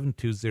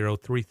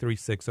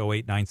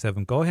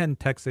 720-336-0897. Go ahead and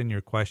text in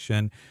your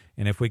question,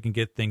 and if we can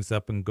get things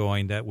up and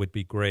going, that would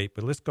be great.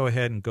 But let's go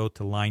ahead and go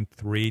to line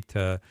 3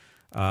 to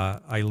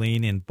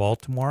Eileen in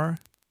Baltimore.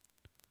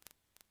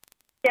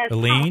 Yes.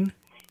 Eileen,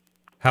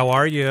 how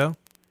are you?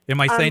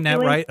 Am I saying that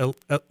right?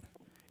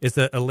 Is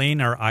it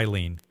Eileen or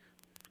Eileen?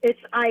 It's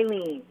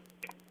Eileen.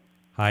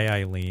 Hi,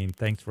 Eileen.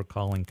 Thanks for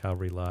calling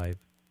Calvary Live.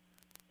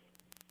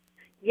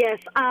 Yes,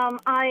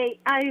 I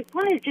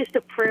wanted just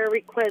a prayer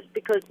request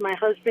because my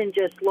husband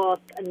just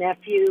lost a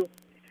nephew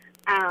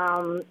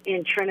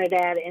in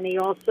Trinidad, and he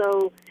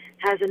also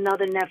has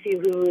another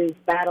nephew who is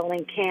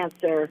battling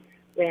cancer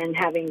and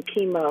having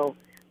chemo.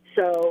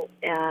 So,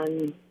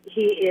 and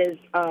he is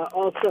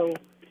also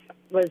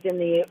was in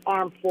the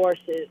armed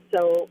forces.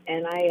 So,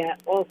 and I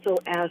also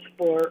asked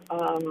for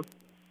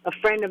a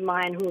friend of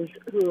mine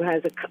who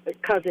has a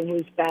cousin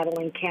who's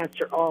battling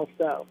cancer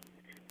also.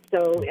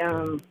 So,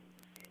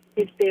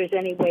 if there's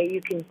any way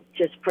you can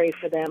just pray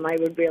for them, I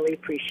would really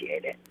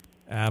appreciate it.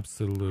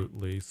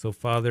 Absolutely. So,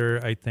 Father,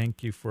 I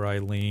thank you for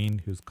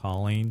Eileen who's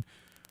calling.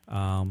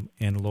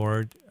 And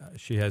Lord,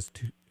 she has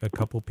a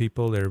couple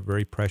people that are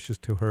very precious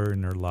to her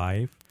in her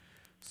life.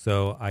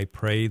 So I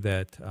pray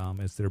that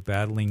as they're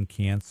battling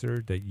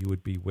cancer, that you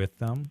would be with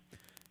them,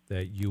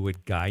 that you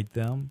would guide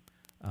them.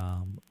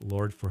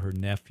 Lord, for her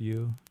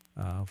nephew,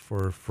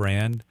 for her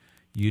friend,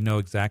 you know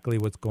exactly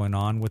what's going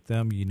on with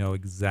them. You know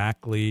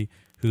exactly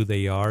who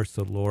they are.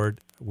 So, Lord,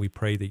 we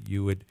pray that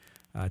you would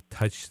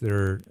touch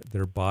their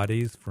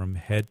bodies from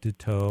head to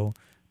toe,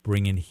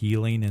 bring in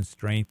healing and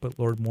strength. But,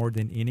 Lord, more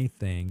than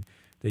anything,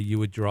 that you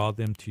would draw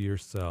them to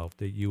yourself,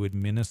 that you would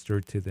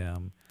minister to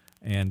them.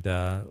 And,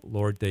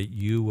 Lord, that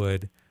you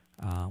would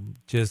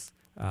just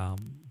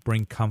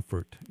bring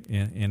comfort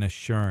and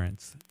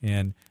assurance.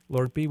 And,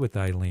 Lord, be with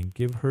Eileen.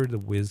 Give her the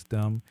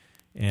wisdom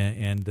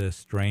and the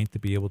strength to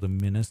be able to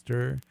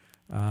minister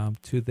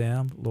to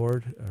them,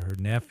 Lord, her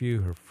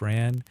nephew, her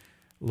friend.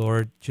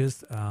 Lord,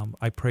 just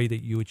I pray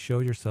that you would show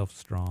yourself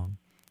strong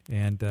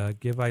and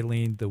give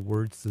Eileen the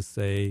words to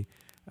say,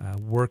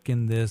 work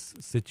in this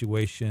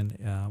situation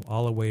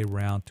all the way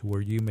around to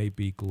where you may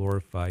be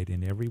glorified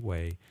in every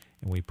way.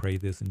 And we pray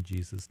this in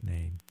Jesus'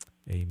 name.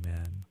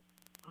 Amen.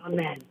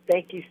 Amen.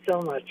 Thank you so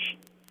much.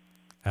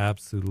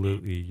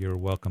 Absolutely. You're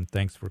welcome.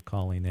 Thanks for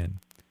calling in.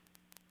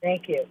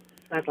 Thank you.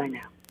 Bye-bye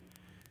now.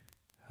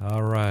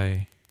 All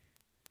right.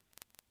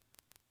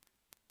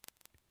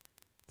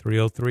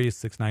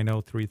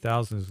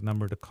 303-690-3000 is the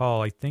number to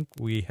call. I think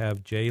we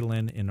have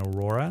Jalen in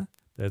Aurora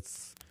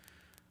that's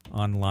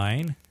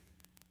online.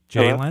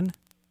 Jalen?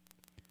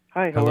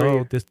 Hi, how Hello. are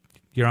you?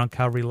 You're on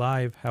Calvary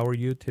Live. How are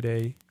you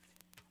today?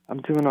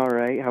 I'm doing all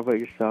right. How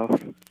about yourself?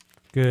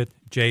 Good.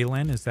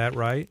 Jalen, is that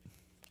right?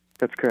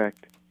 That's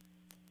correct.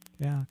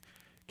 Yeah.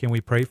 Can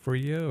we pray for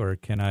you, or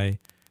can I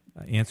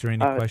answer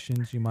any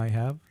questions you might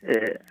have?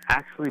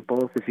 Actually,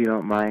 both, if you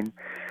don't mind.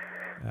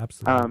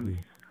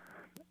 Absolutely.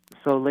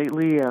 So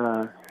lately,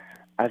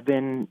 I've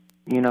been,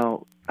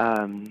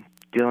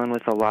 dealing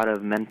with a lot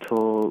of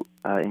mental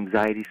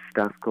anxiety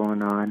stuff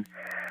going on.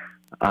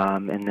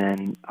 And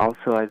then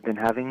also I've been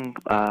having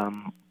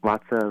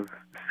lots of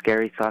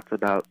scary thoughts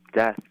about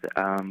death.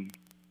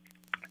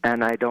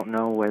 And I don't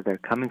know where they're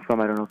coming from.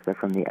 I don't know if they're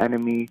from the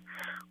enemy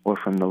or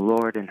from the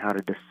Lord, and how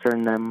to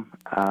discern them.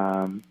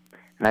 And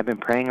I've been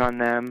praying on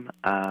them,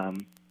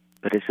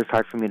 but it's just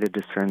hard for me to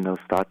discern those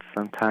thoughts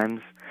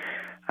sometimes.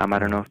 I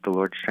don't know if the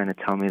Lord's trying to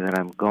tell me that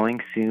I'm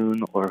going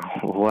soon or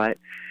what.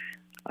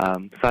 So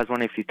I was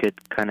wondering if you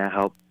could kind of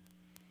help,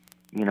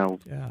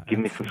 give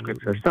me some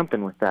scripture or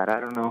something with that. I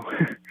don't know.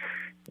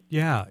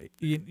 Yeah.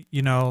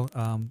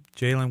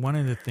 Jalen, one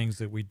of the things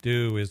that we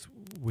do is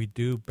we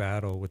do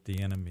battle with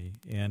the enemy.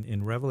 And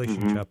in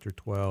Revelation chapter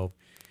 12,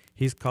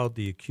 he's called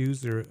the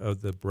accuser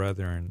of the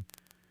brethren,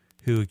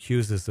 who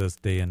accuses us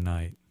day and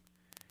night.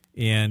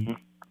 And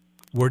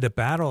where the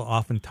battle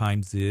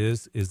oftentimes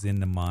is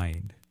in the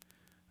mind.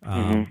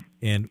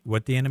 And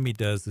what the enemy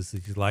does is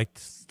he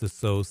likes to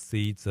sow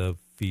seeds of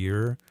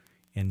fear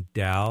and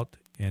doubt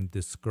and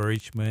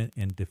discouragement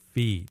and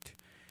defeat.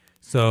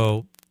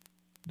 So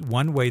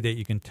one way that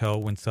you can tell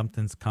when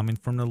something's coming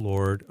from the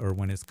Lord or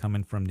when it's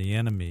coming from the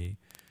enemy,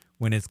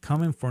 when it's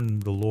coming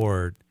from the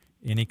Lord,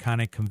 any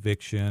kind of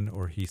conviction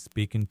or he's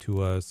speaking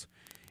to us,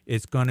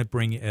 it's going to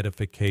bring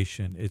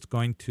edification. It's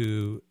going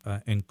to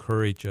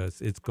encourage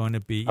us. It's going to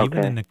be,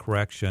 even in the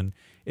correction,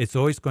 it's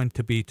always going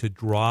to be to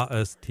draw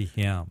us to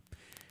him.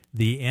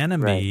 The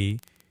enemy,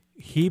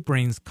 he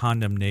brings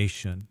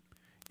condemnation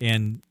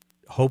and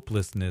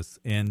hopelessness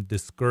and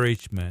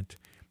discouragement,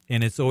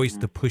 and it's always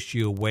to push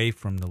you away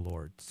from the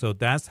Lord. So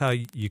that's how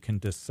you can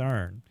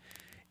discern.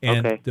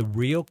 And the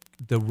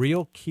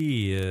real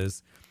key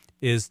is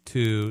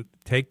to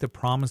take the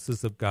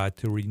promises of God,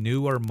 to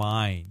renew our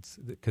minds,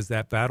 because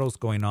that battle's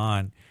going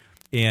on.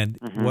 And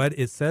what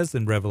it says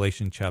in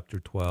Revelation chapter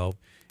 12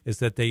 is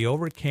that they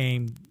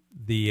overcame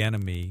the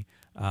enemy,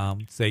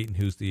 Satan,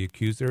 who's the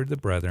accuser of the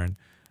brethren,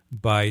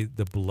 by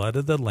the blood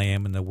of the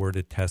Lamb and the word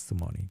of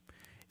testimony.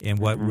 And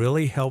what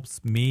really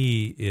helps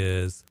me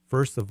is,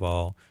 first of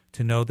all,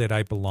 to know that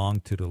I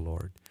belong to the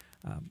Lord.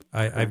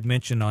 I've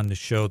mentioned on the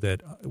show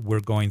that we're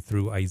going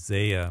through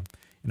Isaiah,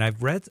 and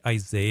I've read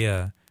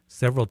Isaiah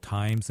several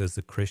times as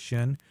a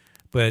Christian,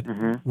 but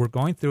we're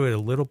going through it a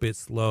little bit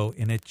slow,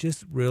 and it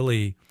just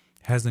really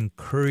has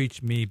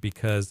encouraged me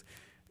because,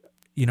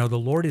 you know, the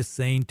Lord is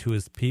saying to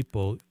his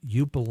people,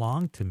 you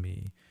belong to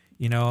me.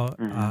 You know,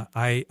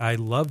 I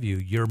love you.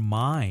 You're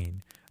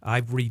mine.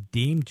 I've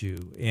redeemed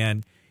you.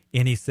 And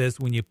he says,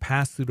 when you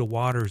pass through the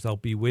waters, I'll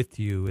be with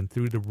you. And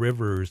through the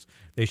rivers,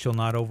 they shall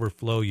not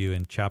overflow you,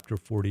 in chapter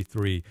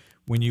 43.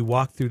 When you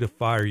walk through the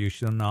fire, you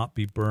shall not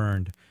be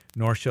burned,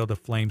 nor shall the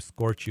flame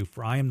scorch you.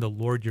 For I am the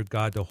Lord your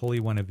God, the Holy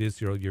One of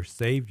Israel, your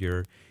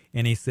Savior.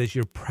 And he says,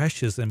 you're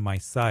precious in my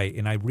sight.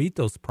 And I read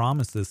those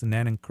promises, and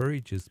that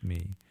encourages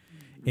me.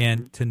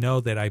 And to know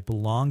that I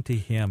belong to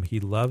him, he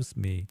loves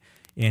me.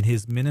 And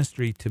his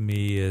ministry to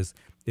me is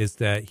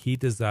that he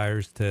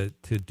desires to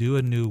do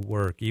a new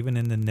work, even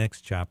in the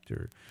next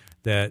chapter,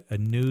 that a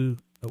new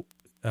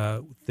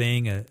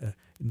thing,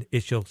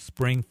 it shall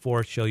spring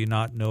forth, shall you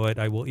not know it?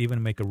 I will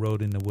even make a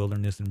road in the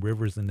wilderness and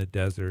rivers in the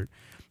desert.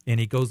 And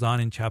he goes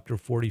on in chapter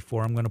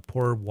 44, I'm going to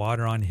pour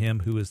water on him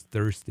who is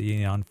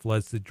thirsty and on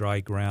floods the dry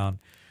ground.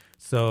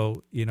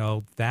 So, you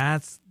know,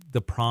 that's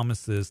the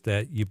promises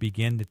that you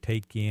begin to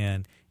take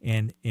in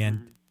and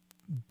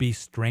be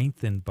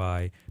strengthened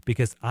by,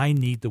 because I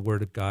need the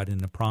word of God and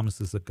the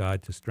promises of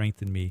God to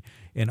strengthen me.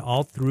 And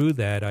all through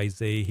that,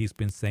 Isaiah, he's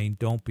been saying,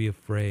 don't be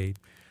afraid.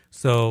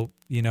 So,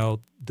 you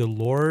know, the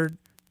Lord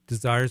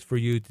desires for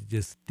you to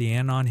just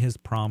stand on his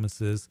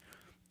promises,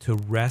 to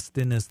rest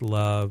in his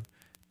love,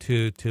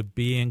 to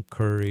be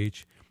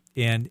encouraged,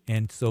 and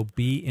so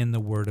be in the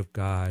word of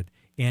God.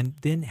 And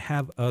then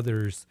have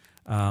others,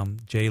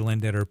 Jalen,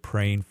 that are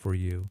praying for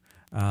you.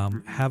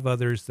 Have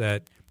others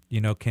that,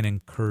 you know, can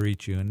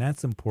encourage you. And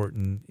that's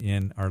important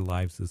in our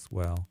lives as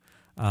well.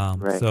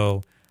 Right.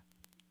 So,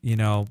 you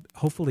know,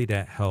 hopefully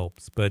that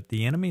helps. But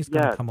the enemy's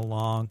going to come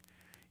along,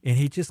 and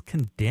he just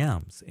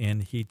condemns,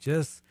 and he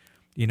just,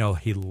 you know,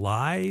 he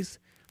lies,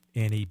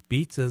 and he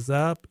beats us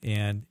up,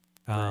 and,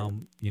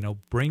 you know,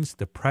 brings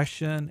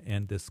depression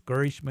and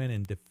discouragement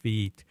and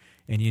defeat.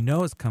 And you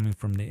know it's coming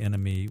from the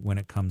enemy when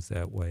it comes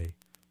that way.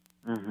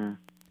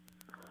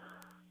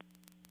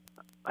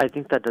 I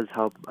think that does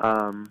help,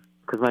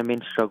 because my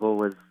main struggle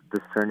was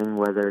discerning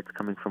whether it's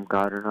coming from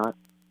God or not.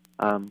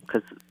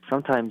 Because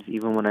sometimes,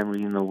 even when I'm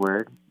reading the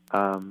Word,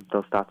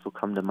 those thoughts will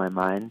come to my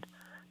mind,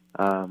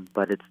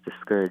 but it's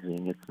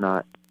discouraging. It's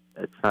not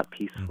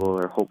peaceful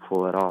or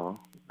hopeful at all.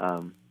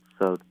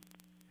 So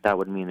that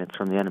would mean it's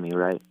from the enemy,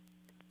 right?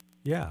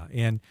 Yeah,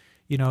 and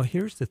you know,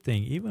 here's the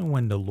thing: even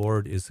when the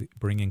Lord is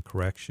bringing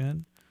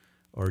correction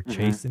or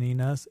chastening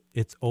us,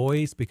 it's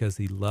always because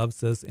he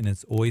loves us, and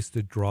it's always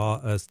to draw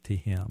us to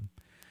him.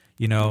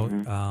 You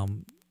know,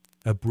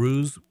 a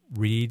bruised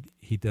reed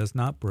he does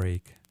not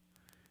break,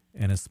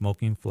 and a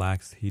smoking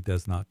flax he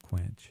does not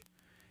quench.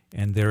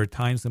 And there are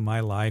times in my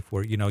life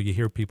where, you know, you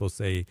hear people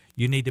say,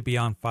 you need to be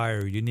on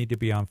fire. You need to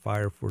be on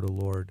fire for the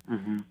Lord.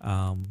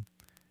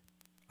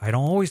 I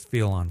don't always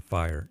feel on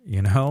fire,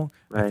 you know.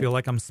 I feel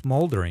like I'm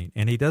smoldering.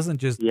 And he doesn't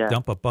just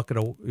dump a bucket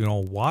of, you know,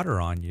 water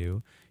on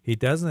you. He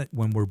doesn't,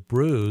 when we're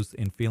bruised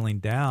and feeling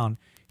down,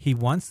 he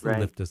wants to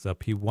lift us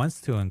up. He wants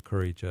to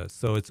encourage us.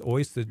 So it's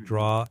always to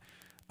draw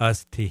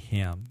us to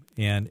him.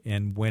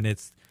 And when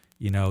it's,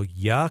 you know,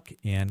 yuck,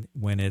 and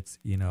when it's,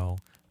 you know,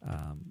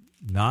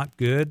 not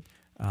good,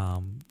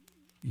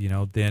 you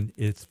know, then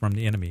it's from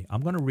the enemy.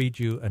 I'm going to read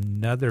you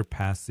another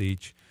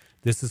passage.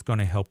 This is going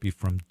to help you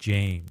from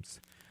James.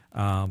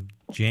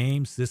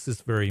 James, this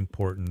is very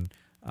important.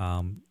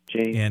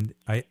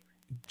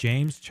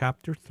 James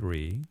chapter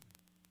 3.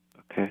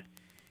 Okay.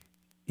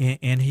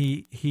 And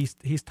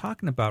he's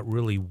talking about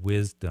really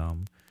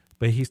wisdom,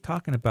 but he's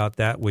talking about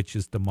that which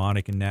is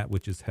demonic and that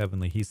which is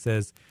heavenly. He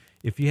says,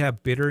 if you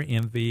have bitter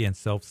envy and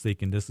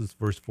self-seeking, this is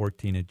verse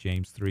 14 of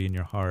James 3, in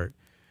your heart,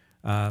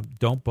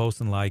 don't boast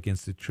and lie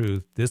against the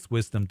truth. This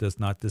wisdom does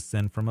not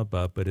descend from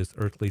above, but is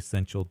earthly,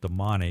 sensual,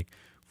 demonic.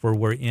 For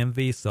where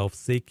envy,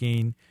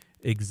 self-seeking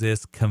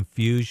exists,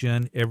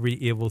 confusion, every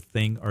evil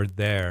thing are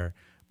there.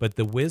 But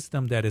the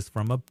wisdom that is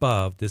from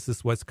above, this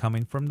is what's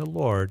coming from the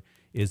Lord,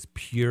 is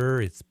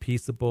pure, it's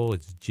peaceable,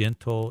 it's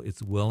gentle,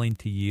 it's willing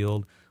to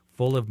yield,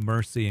 full of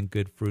mercy and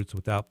good fruits,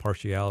 without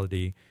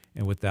partiality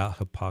and without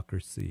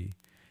hypocrisy.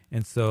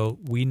 And so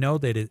we know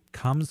that it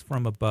comes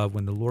from above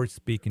when the Lord's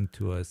speaking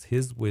to us,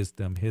 his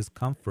wisdom, his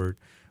comfort,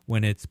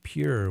 when it's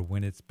pure,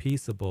 when it's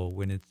peaceable,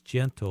 when it's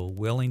gentle,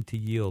 willing to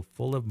yield,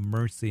 full of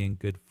mercy and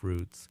good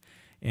fruits,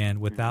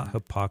 and without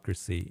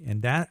hypocrisy.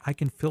 And that I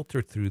can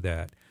filter through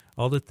that.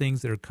 All the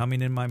things that are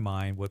coming in my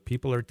mind, what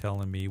people are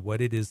telling me,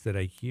 what it is that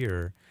I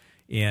hear.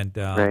 And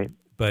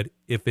but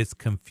if it's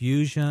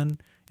confusion,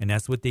 and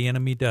that's what the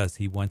enemy does,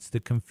 he wants to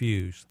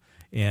confuse.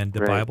 And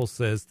the Bible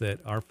says that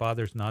our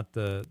Father's not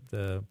the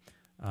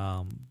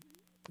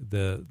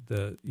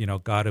you know,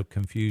 God of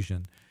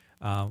confusion.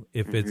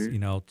 If it's, you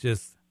know,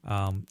 just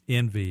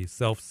envy,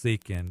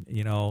 self-seeking,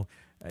 you know,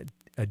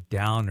 a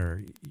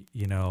downer,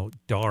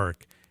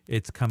 dark,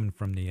 it's coming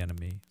from the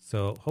enemy.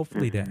 So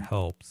hopefully that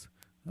helps.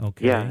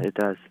 Okay. Yeah, it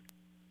does.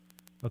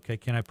 Okay,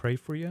 can I pray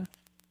for you?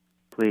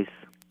 Please.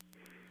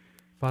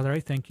 Father,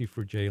 I thank you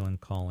for Jalen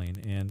calling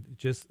and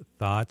just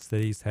thoughts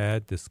that he's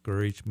had,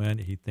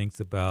 discouragement. He thinks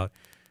about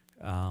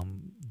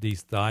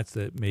these thoughts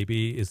that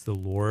maybe is the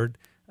Lord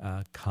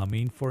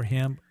coming for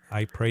him.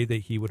 I pray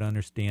that he would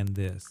understand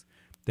this,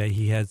 that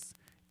he has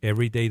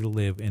every day to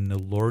live, and the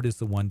Lord is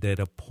the one that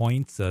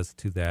appoints us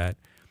to that,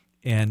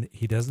 and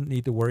he doesn't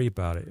need to worry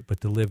about it,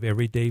 but to live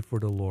every day for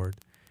the Lord,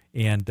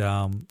 and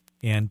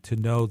to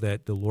know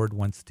that the Lord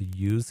wants to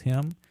use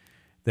him,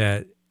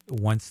 that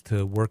wants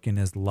to work in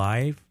his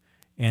life,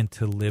 and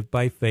to live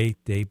by faith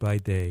day by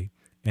day,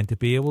 and to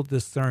be able to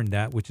discern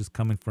that which is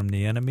coming from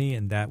the enemy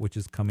and that which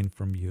is coming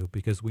from you,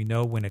 because we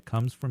know when it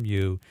comes from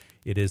you,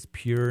 it is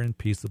pure and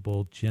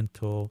peaceable,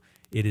 gentle,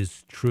 it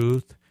is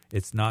truth,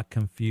 it's not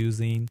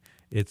confusing,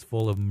 it's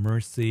full of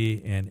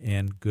mercy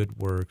and good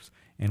works,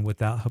 and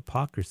without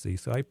hypocrisy.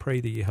 So I pray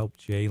that you help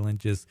Jalen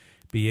just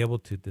be able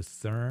to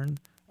discern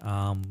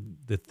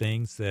the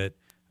things that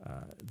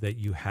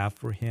you have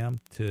for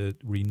him, to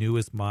renew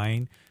his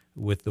mind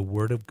with the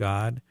Word of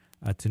God,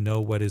 to know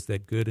what is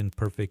that good and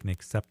perfect and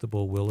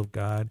acceptable will of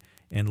God.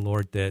 And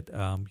Lord, that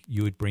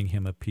you would bring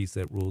him a peace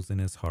that rules in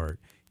his heart.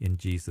 In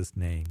Jesus'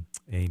 name,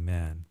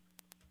 amen.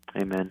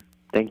 Amen.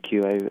 Thank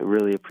you. I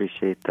really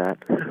appreciate that.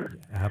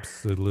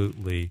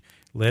 Absolutely.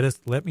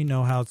 Let me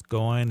know how it's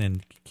going,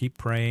 and keep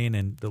praying,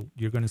 and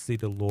you're going to see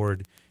the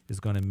Lord is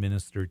going to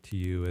minister to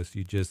you as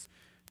you just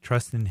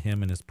trust in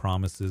him and his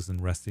promises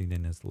and resting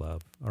in his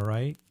love. All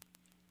right?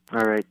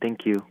 All right.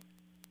 Thank you.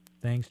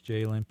 Thanks,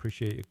 Jalen.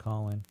 Appreciate you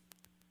calling.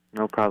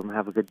 No problem.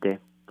 Have a good day.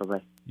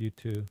 Bye-bye. You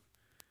too.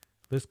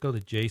 Let's go to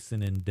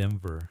Jason in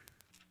Denver.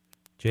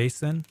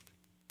 Jason?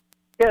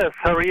 Yes,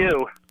 how are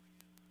you?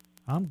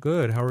 I'm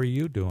good. How are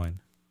you doing?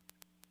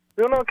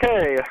 Doing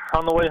okay.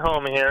 On the way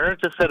home here,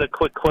 just had a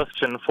quick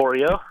question for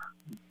you.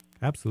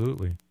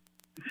 Absolutely.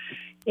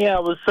 Yeah, I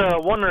was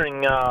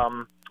wondering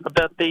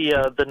about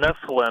the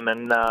Nephilim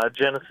in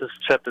Genesis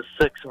chapter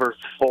 6, verse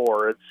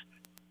 4. It's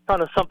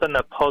kind of something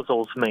that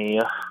puzzles me.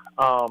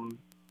 I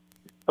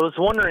was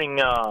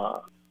wondering,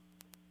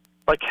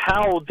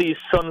 how these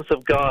sons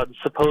of God,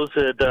 supposed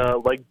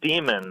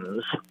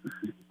demons,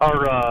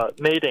 are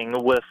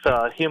mating with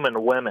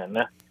human women.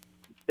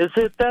 Is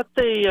it that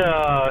they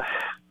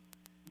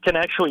can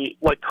actually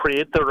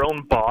create their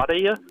own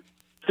body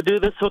to do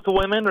this with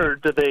women, or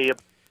do they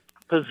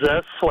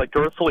possess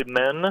earthly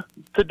men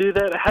to do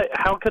that?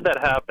 How could that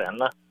happen?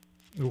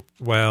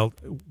 Well,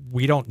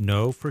 we don't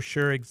know for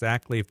sure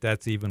exactly if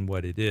that's even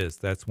what it is.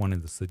 That's one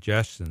of the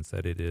suggestions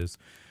that it is.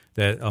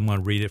 That I'm going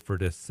to read it for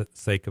the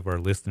sake of our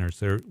listeners.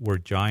 There were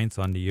giants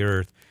on the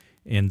earth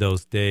in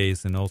those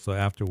days, and also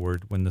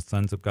afterward, when the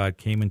sons of God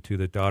came into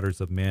the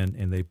daughters of men,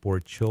 and they bore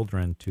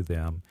children to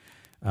them.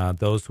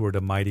 Those were the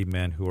mighty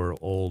men who are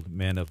old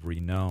men of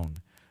renown.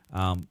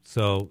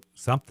 So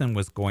something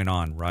was going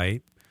on,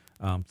 right?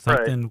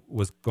 Something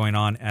was going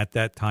on at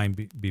that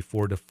time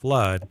before the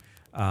flood,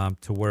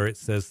 to where it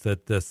says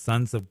that the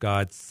sons of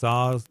God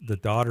saw the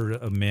daughter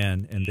of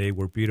men, and they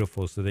were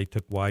beautiful, so they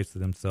took wives to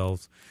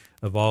themselves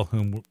of all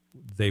whom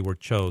they were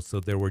chose. So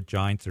there were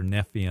giants, or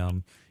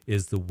Nephilim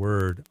is the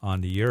word,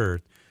 on the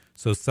earth.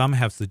 So some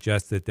have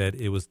suggested that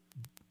it was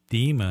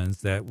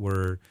demons that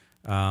were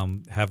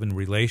having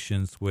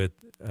relations with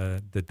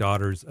the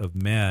daughters of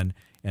men,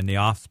 and the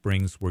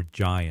offsprings were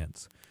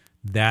giants.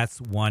 That's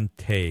one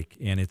take.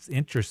 And it's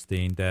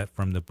interesting that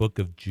from the book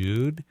of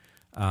Jude,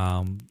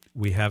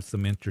 we have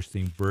some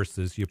interesting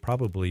verses. You're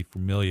probably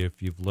familiar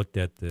if you've looked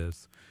at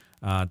this,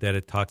 that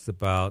it talks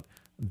about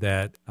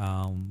that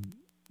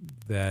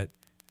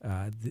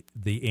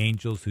the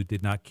angels who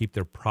did not keep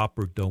their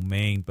proper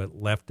domain but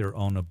left their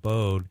own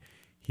abode,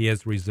 he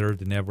has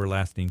reserved an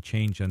everlasting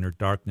change under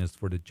darkness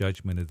for the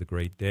judgment of the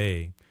great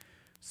day.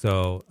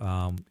 So,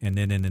 and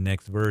then in the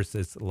next verse,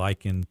 it's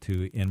likened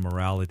to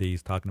immorality.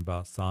 He's talking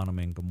about Sodom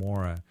and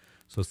Gomorrah.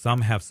 So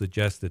some have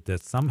suggested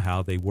that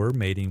somehow they were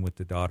mating with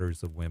the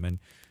daughters of women,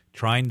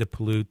 trying to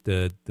pollute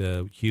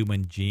the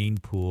human gene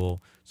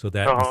pool so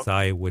that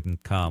Messiah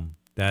wouldn't come.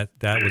 That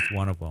was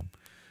one of them.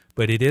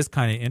 But it is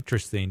kind of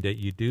interesting that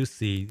you do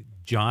see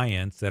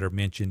giants that are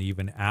mentioned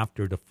even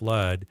after the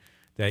flood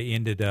that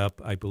ended up,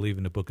 I believe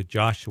in the book of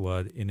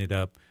Joshua, ended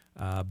up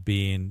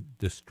being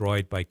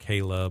destroyed by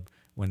Caleb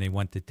when they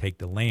went to take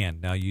the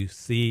land. Now you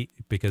see,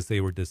 because they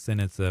were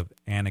descendants of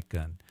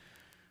Anakim.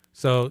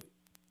 So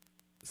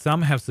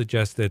some have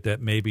suggested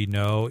that maybe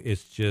no,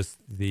 it's just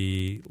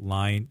the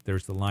line.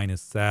 There's the line of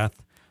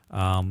Seth,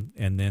 and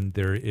then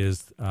there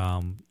is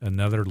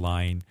another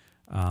line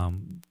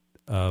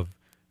of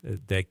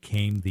that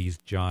came these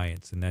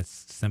giants, and that's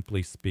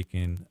simply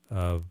speaking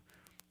of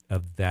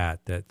that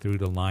through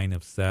the line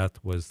of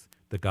Seth was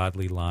the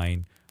godly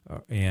line,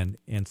 and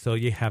so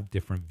you have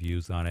different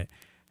views on it.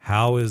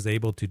 How is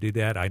able to do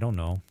that? I don't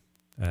know.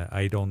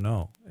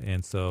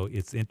 And so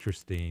it's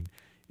interesting.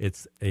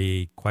 It's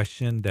a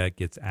question that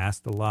gets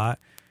asked a lot,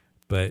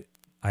 but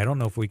I don't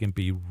know if we can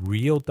be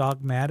real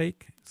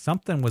dogmatic.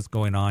 Something was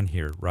going on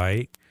here,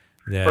 right?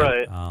 That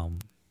Right.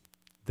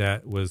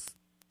 That was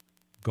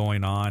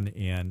going on,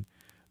 and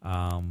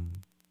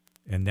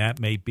that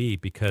may be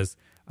because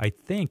I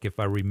think if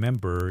I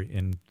remember,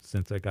 and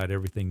since I got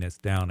everything that's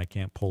down, I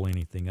can't pull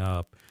anything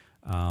up.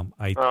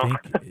 I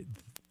think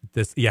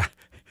this, yeah,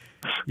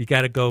 you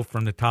got to go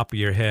from the top of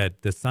your head.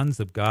 The sons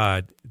of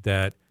God,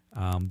 that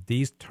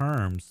these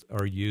terms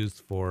are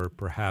used for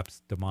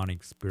perhaps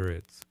demonic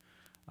spirits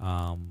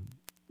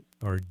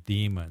or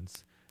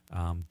demons.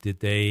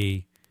 Did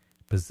they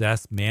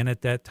possess men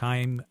at that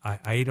time?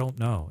 I don't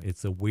know.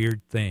 It's a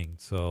weird thing.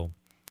 So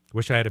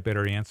wish I had a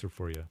better answer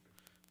for you.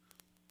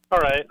 All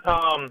right.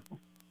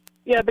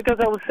 Yeah, because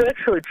I was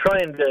actually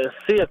trying to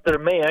see if there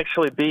may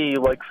actually be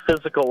like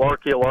physical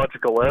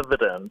archaeological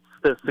evidence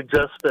that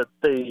suggests that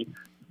they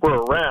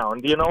were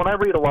around. You know, and I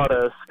read a lot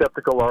of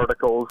skeptical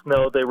articles.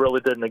 No, they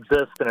really didn't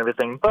exist and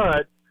everything.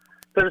 But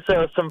there's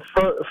some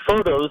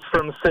photos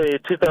from, say,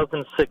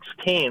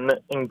 2016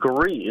 in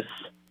Greece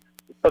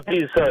of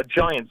these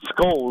giant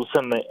skulls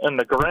in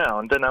the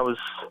ground, and I was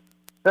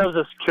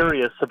just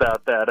curious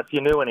about that. If you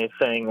knew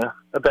anything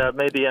about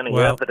maybe any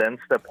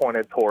evidence that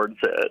pointed towards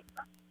it.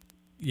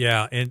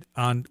 Yeah, and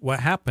on what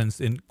happens,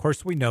 and of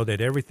course we know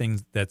that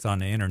everything that's on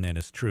the internet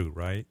is true,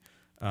 right?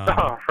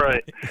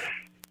 Right.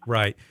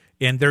 Right.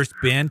 And there's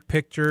been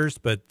pictures,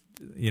 but,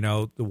 you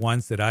know, the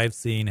ones that I've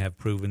seen have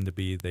proven to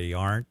be they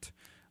aren't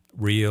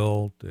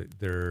real.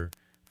 They're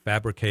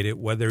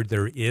fabricated. Whether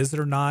there is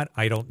or not,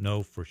 I don't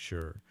know for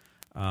sure.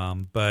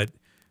 But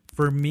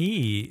for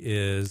me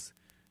is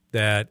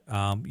that,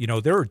 you know,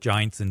 there were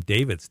giants in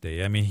David's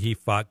day. I mean, he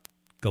fought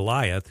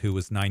Goliath, who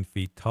was 9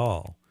 feet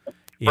tall.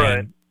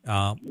 And,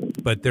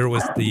 but there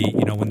was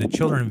you know, when the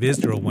children of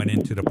Israel went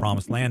into the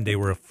promised land, they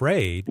were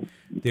afraid.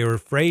 They were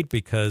afraid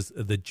because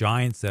of the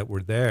giants that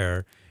were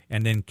there.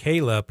 And then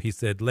Caleb, he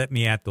said, let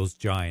me at those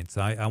giants.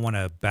 I want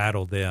to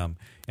battle them.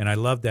 And I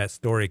love that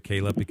story,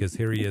 Caleb, because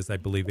here he is, I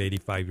believe,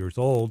 85 years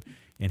old.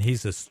 And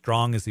he's as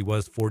strong as he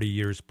was 40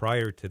 years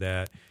prior to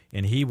that.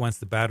 And he wants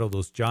to battle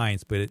those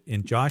giants. But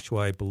in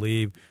Joshua, I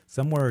believe,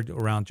 somewhere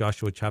around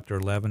Joshua chapter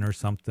 11 or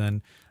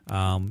something,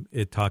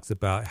 it talks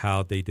about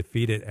how they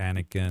defeated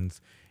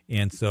Anakims.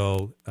 And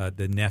so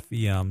the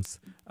Nephilims.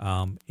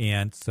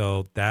 And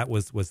so that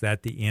was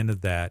that the end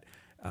of that?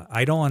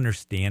 I don't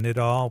understand it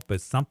all,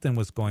 but something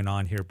was going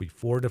on here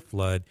before the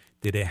flood.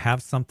 Did it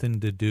have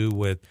something to do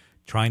with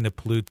trying to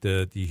pollute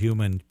the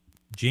human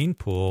gene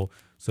pool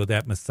so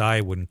that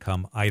Messiah wouldn't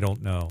come? I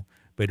don't know.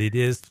 But it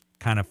is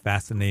kind of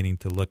fascinating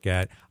to look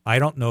at. I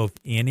don't know if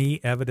any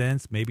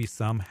evidence, maybe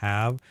some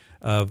have,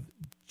 of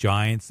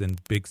giants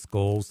and big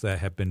skulls that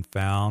have been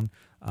found.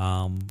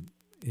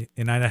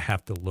 And I'd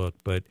have to look.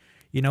 But,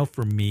 you know,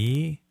 for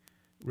me,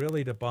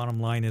 really the bottom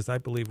line is I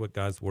believe what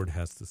God's word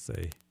has to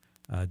say,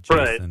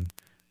 Jason.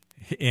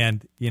 Right.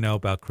 And, you know,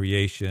 about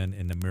creation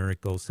and the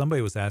miracles.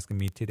 Somebody was asking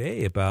me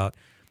today about,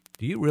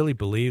 do you really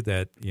believe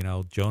that, you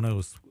know, Jonah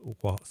was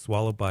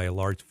swallowed by a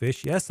large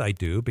fish? Yes, I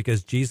do,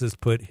 because Jesus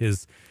put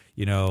his,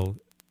 you know,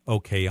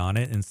 okay on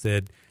it and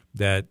said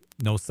that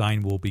no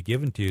sign will be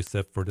given to you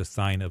except for the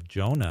sign of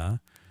Jonah.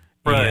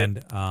 Right.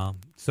 And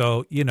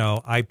so, you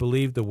know, I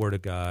believe the word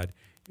of God.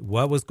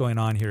 What was going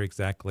on here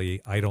exactly,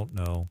 I don't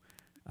know.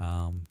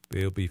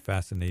 It'll be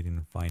fascinating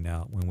to find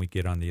out when we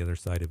get on the other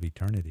side of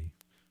eternity.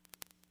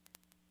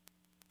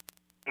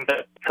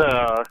 That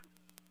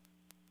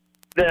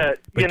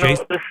you know,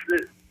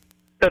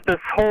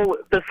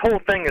 this whole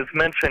thing is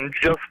mentioned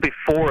just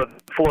before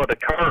the flood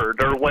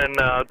occurred, or when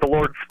the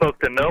Lord spoke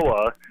to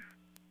Noah,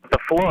 the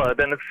flood,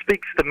 and it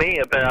speaks to me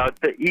about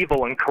the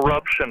evil and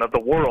corruption of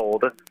the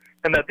world,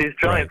 and that these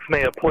giants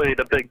may have played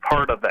a big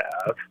part of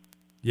that.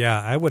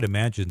 Yeah, I would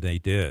imagine they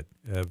did,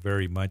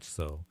 very much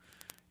so.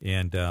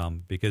 And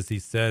because he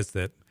says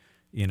that,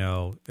 you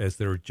know, as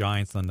there were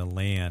giants on the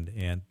land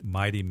and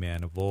mighty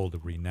men of old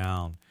of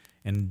renown.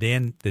 And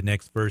then the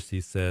next verse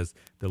he says,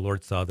 the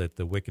Lord saw that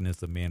the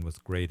wickedness of man was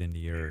great in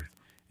the earth.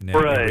 And then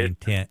every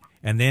intent.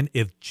 And then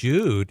if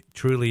Jude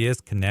truly is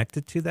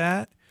connected to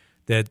that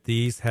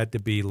these had to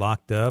be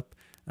locked up,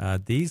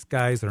 these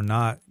guys are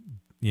not,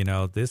 you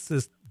know, this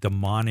is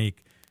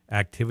demonic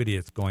activity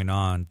that's going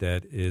on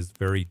that is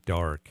very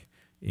dark.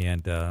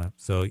 And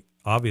so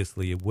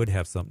obviously it would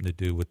have something to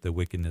do with the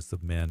wickedness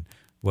of men,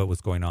 what was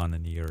going on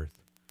in the earth.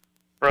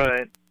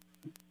 Right.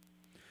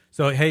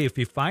 So, hey, if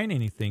you find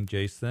anything,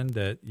 Jason,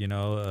 that, you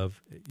know,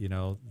 of, you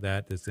know,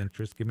 that is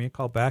interest, give me a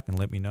call back and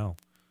let me know.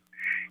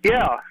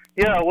 Yeah,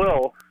 I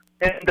will.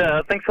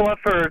 And thanks a lot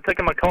for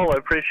taking my call. I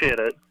appreciate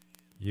it.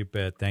 You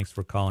bet. Thanks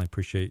for calling.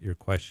 Appreciate your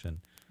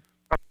question.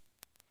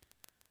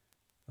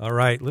 All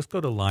right, let's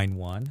go to line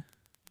 1.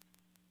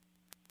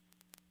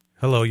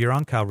 Hello, you're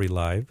on Calvary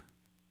Live.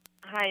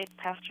 Hi,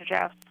 Pastor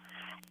Jeff.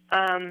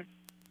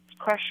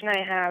 Question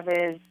I have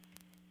is,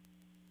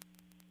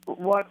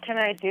 what can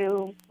I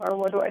do, or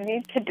what do I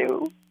need to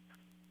do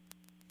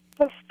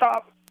to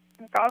stop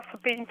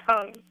gossiping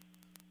tongues?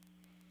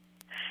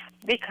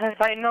 Because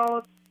I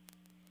know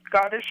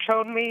God has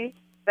shown me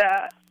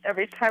that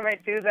every time I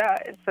do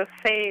that, it's the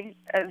same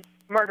as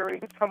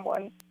murdering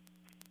someone.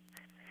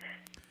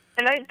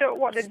 And I don't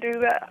want to do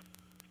that.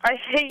 I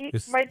hate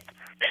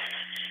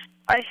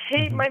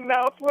my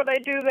mouth when I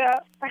do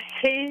that.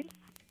 I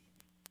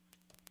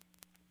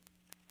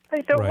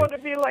don't want to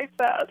be like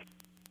that.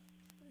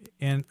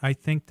 And I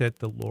think that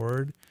the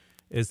Lord,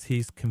 as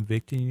he's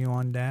convicting you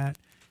on that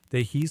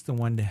he's the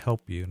one to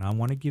help you. And I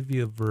want to give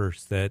you a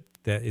verse that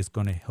is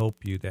going to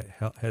help you, that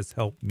has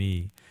helped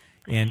me.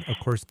 And, of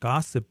course,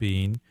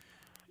 gossiping,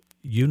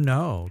 you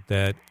know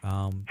that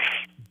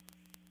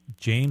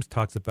James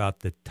talks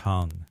about the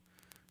tongue.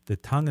 The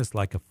tongue is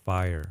like a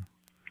fire,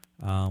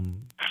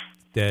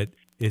 that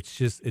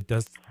it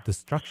does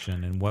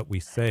destruction in what we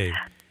say.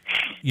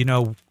 You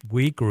know,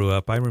 we grew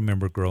up, I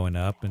remember growing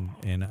up,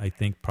 and I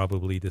think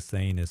probably the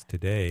saying is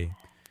today,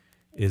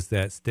 is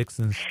that sticks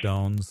and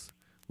stones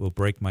will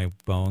break my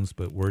bones,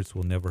 but words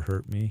will never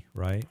hurt me,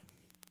 right?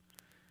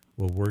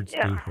 Well, words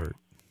do hurt.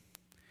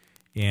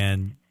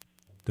 And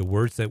the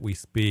words that we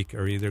speak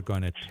are either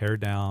going to tear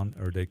down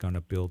or they're going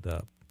to build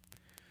up.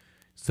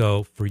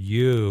 So for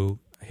you,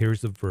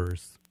 here's a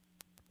verse.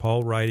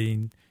 Paul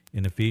writing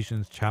in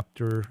Ephesians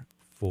chapter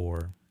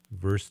 4,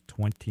 verse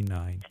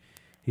 29.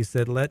 He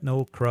said, "Let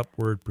no corrupt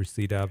word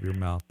proceed out of your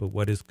mouth, but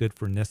what is good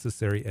for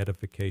necessary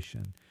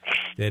edification,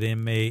 that it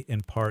may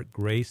impart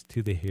grace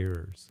to the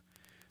hearers."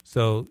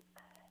 So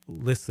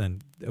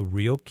listen, the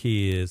real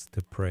key is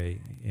to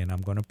pray, and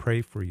I'm going to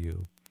pray for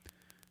you,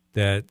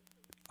 that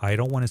I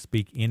don't want to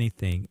speak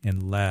anything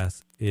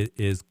unless it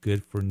is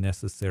good for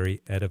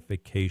necessary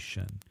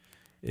edification.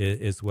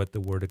 It is what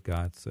the Word of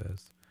God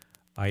says.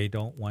 I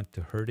don't want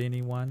to hurt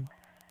anyone.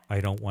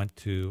 I don't want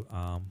to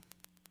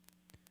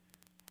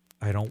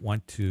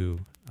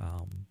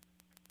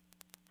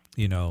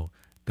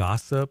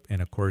gossip.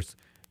 And of course,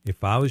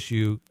 if I was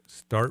you,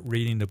 start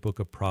reading the book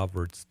of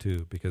Proverbs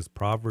too, because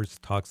Proverbs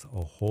talks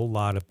a whole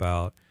lot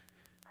about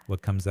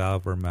what comes out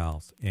of our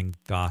mouths and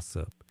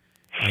gossip.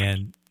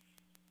 And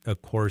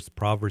of course,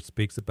 Proverbs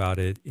speaks about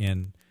it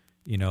in,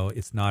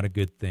 it's not a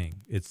good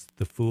thing. It's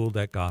the fool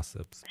that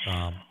gossips,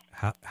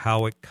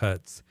 how it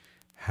cuts,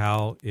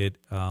 how it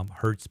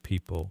hurts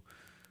people.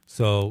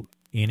 So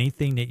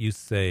anything that you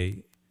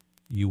say,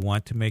 you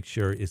want to make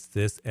sure, is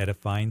this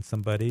edifying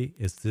somebody?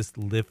 Is this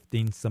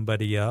lifting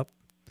somebody up?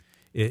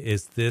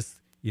 Is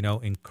this,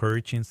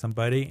 encouraging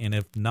somebody? And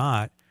if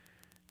not,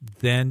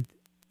 then,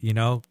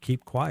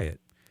 keep quiet.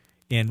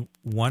 And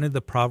one of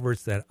the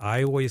proverbs that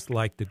I always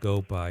like to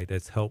go by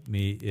that's helped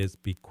me is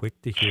be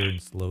quick to hear and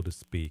slow to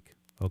speak.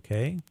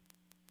 Okay?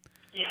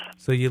 Yeah.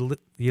 So you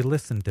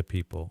listen to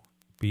people.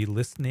 Be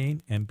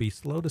listening and be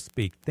slow to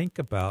speak. Think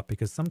about,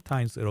 because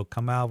sometimes it'll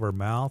come out of our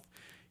mouth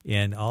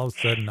and all of a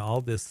sudden all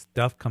this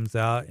stuff comes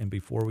out, and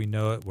before we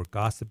know it, we're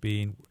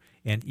gossiping.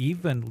 And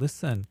even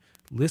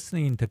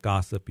listening to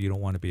gossip, you don't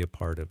want to be a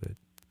part of it,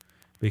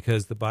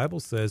 because the Bible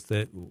says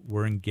that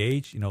we're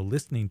engaged,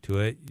 listening to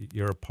it,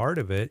 you're a part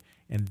of it,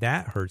 and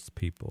that hurts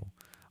people.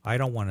 I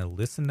don't want to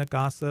listen to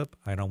gossip.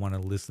 I don't want to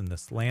listen to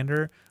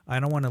slander. I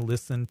don't want to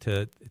listen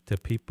to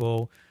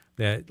people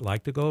that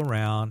like to go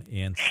around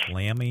and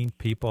slamming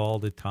people all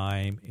the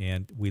time.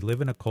 And we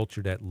live in a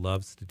culture that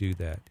loves to do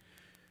that.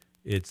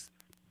 It's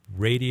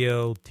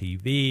radio,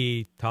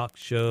 TV, talk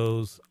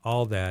shows,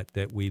 all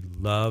that we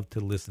love to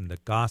listen to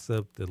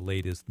gossip, the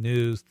latest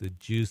news, the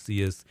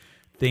juiciest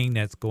thing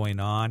that's going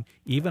on.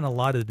 Even a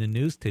lot of the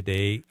news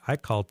today, I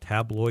call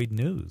tabloid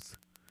news,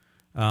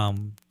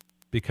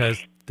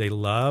 because they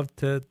love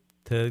to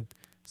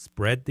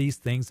spread these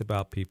things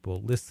about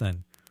people.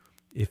 Listen,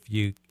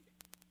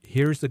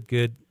 here's a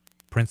good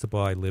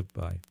principle I live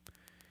by.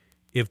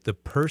 If the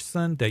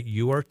person that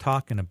you are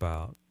talking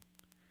about,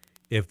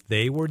 if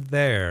they were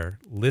there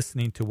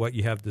listening to what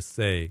you have to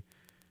say,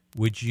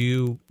 would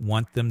you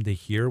want them to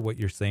hear what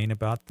you're saying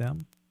about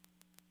them?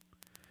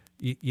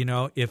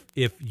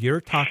 If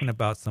you're talking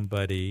about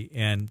somebody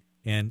and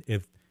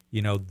if,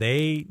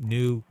 they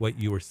knew what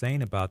you were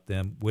saying about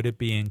them, would it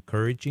be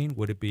encouraging?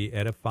 Would it be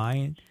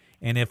edifying?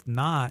 And if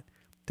not,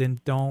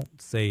 then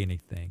don't say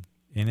anything.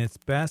 And it's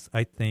best,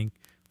 I think,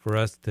 for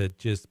us to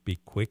just be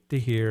quick to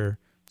hear,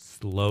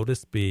 slow to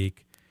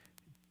speak.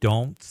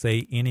 Don't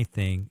say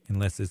anything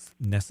unless it's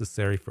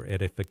necessary for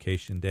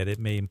edification, that it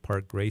may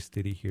impart grace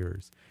to the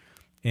hearers.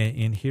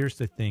 And here's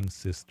the thing,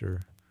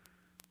 sister.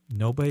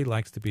 Nobody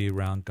likes to be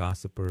around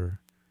gossiper.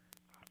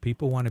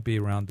 People want to be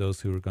around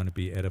those who are going to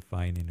be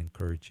edifying and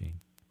encouraging,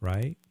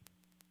 right?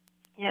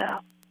 Yeah.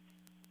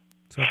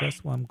 So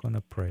that's why I'm going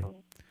to pray.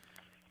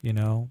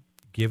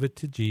 Give it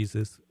to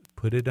Jesus.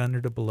 Put it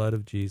under the blood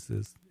of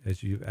Jesus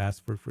as you've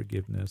asked for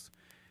forgiveness,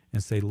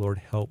 and say, Lord,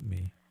 help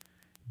me.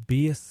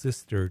 Be a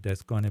sister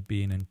that's going to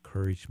be an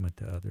encouragement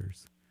to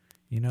others,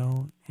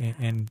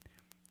 and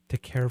to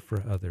care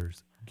for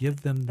others.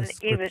 Give them the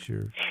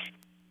scripture.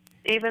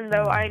 Even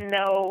though I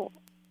know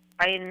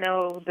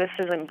this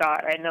isn't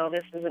God. I know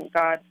this isn't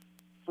God.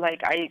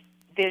 Like, I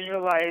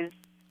visualize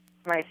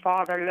my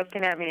father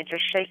looking at me and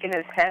just shaking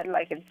his head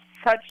like in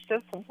such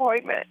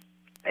disappointment.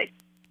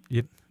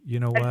 You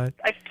know what?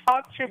 I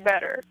taught you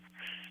better.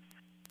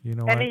 You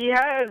know and what? he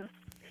has.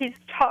 He's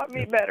taught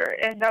me better,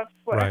 and that's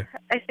what Right.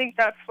 I think.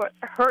 That's what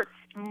hurts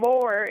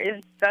more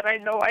is that I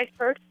know I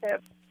hurt him.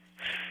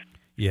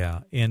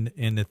 Yeah, and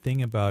the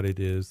thing about it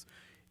is,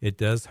 it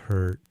does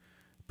hurt.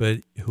 But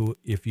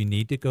if you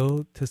need to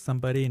go to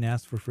somebody and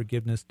ask for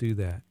forgiveness, do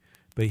that.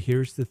 But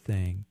here's the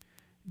thing: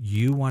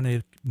 you want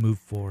to move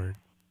forward.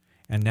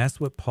 And that's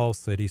what Paul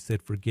said. He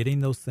said,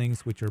 forgetting those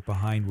things which are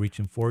behind,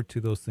 reaching forward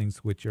to those things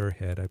which are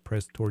ahead, I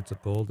press towards the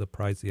goal, the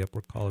prize, the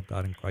upward call of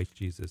God in Christ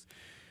Jesus.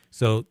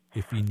 So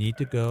if you need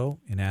to go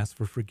and ask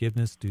for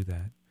forgiveness, do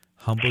that.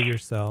 Humble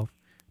yourself,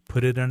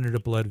 put it under the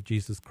blood of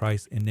Jesus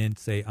Christ, and then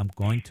say, I'm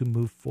going to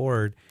move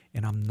forward,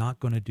 and I'm not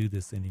going to do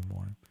this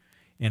anymore.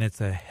 And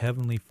it's a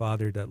heavenly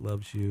Father that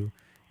loves you,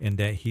 and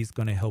that he's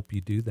going to help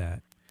you do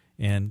that.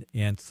 And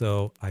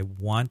so I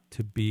want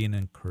to be an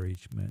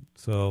encouragement.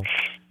 So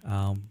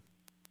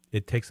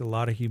it takes a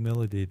lot of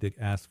humility to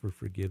ask for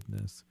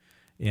forgiveness,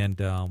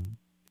 and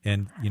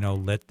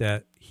let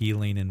that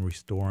healing and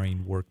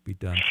restoring work be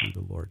done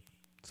through the Lord.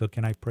 So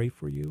can I pray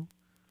for you?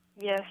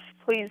 Yes,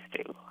 please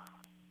do.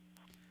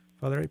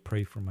 Father, I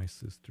pray for my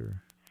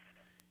sister,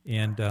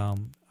 and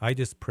I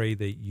just pray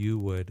that you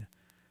would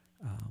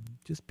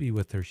just be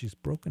with her. She's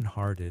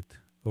brokenhearted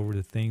over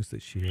the things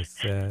that she has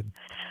said,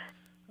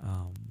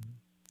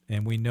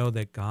 and we know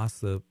that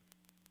gossip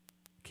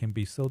can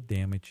be so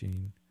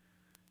damaging.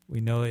 We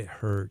know it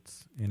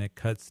hurts and it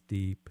cuts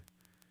deep.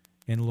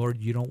 And Lord,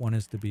 you don't want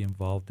us to be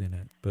involved in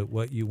it. But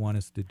what you want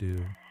us to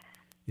do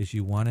is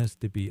you want us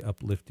to be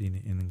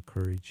uplifting and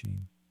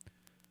encouraging.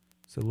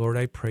 So Lord,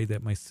 I pray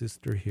that my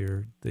sister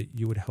here, that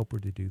you would help her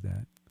to do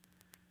that.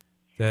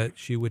 That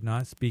she would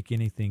not speak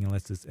anything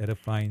unless it's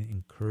edifying,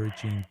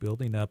 encouraging,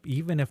 building up,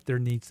 even if there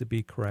needs to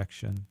be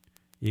correction,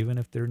 even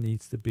if there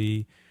needs to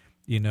be,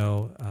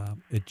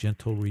 a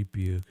gentle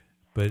rebuke,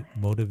 but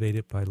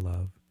motivated by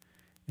love.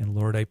 And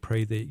Lord, I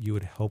pray that you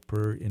would help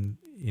her in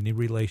any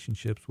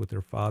relationships with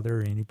her father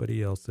or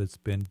anybody else that's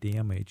been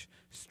damaged,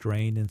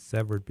 strained, and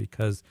severed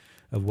because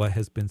of what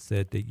has been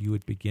said, that you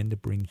would begin to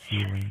bring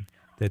healing,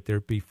 that there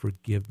be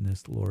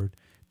forgiveness, Lord,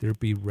 there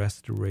be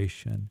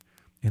restoration.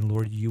 And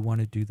Lord, you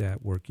want to do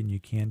that work, and you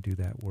can do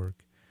that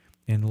work.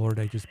 And Lord,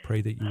 I just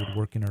pray that you would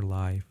work in her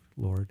life,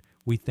 Lord.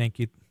 We thank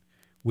you.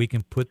 We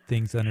can put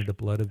things under the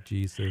blood of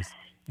Jesus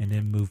and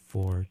then move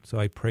forward. So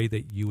I pray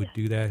that you would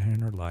do that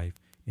in her life.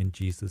 In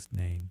Jesus'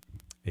 name,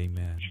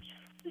 amen.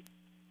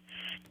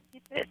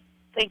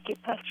 Thank you,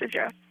 Pastor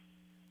Jeff.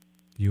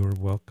 You are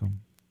welcome.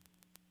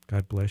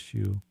 God bless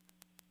you.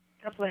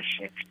 God bless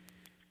you.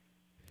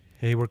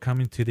 Hey, we're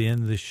coming to the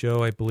end of the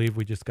show. I believe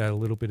we just got a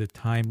little bit of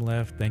time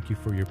left. Thank you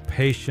for your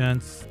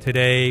patience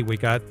today. We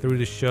got through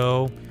the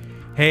show.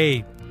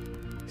 Hey,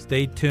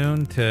 stay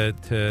tuned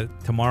to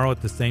tomorrow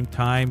at the same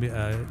time.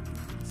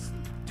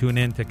 Tune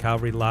in to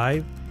Calvary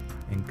Live.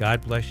 And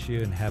God bless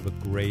you and have a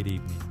great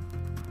evening.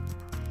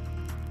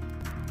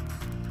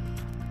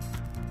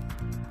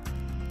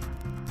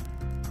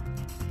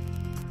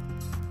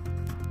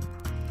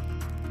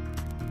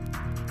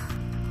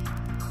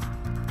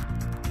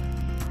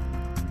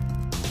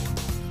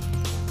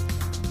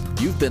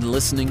 You've been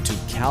listening to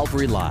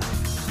Calvary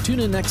Live. Tune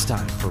in next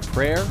time for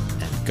prayer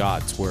and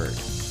God's Word.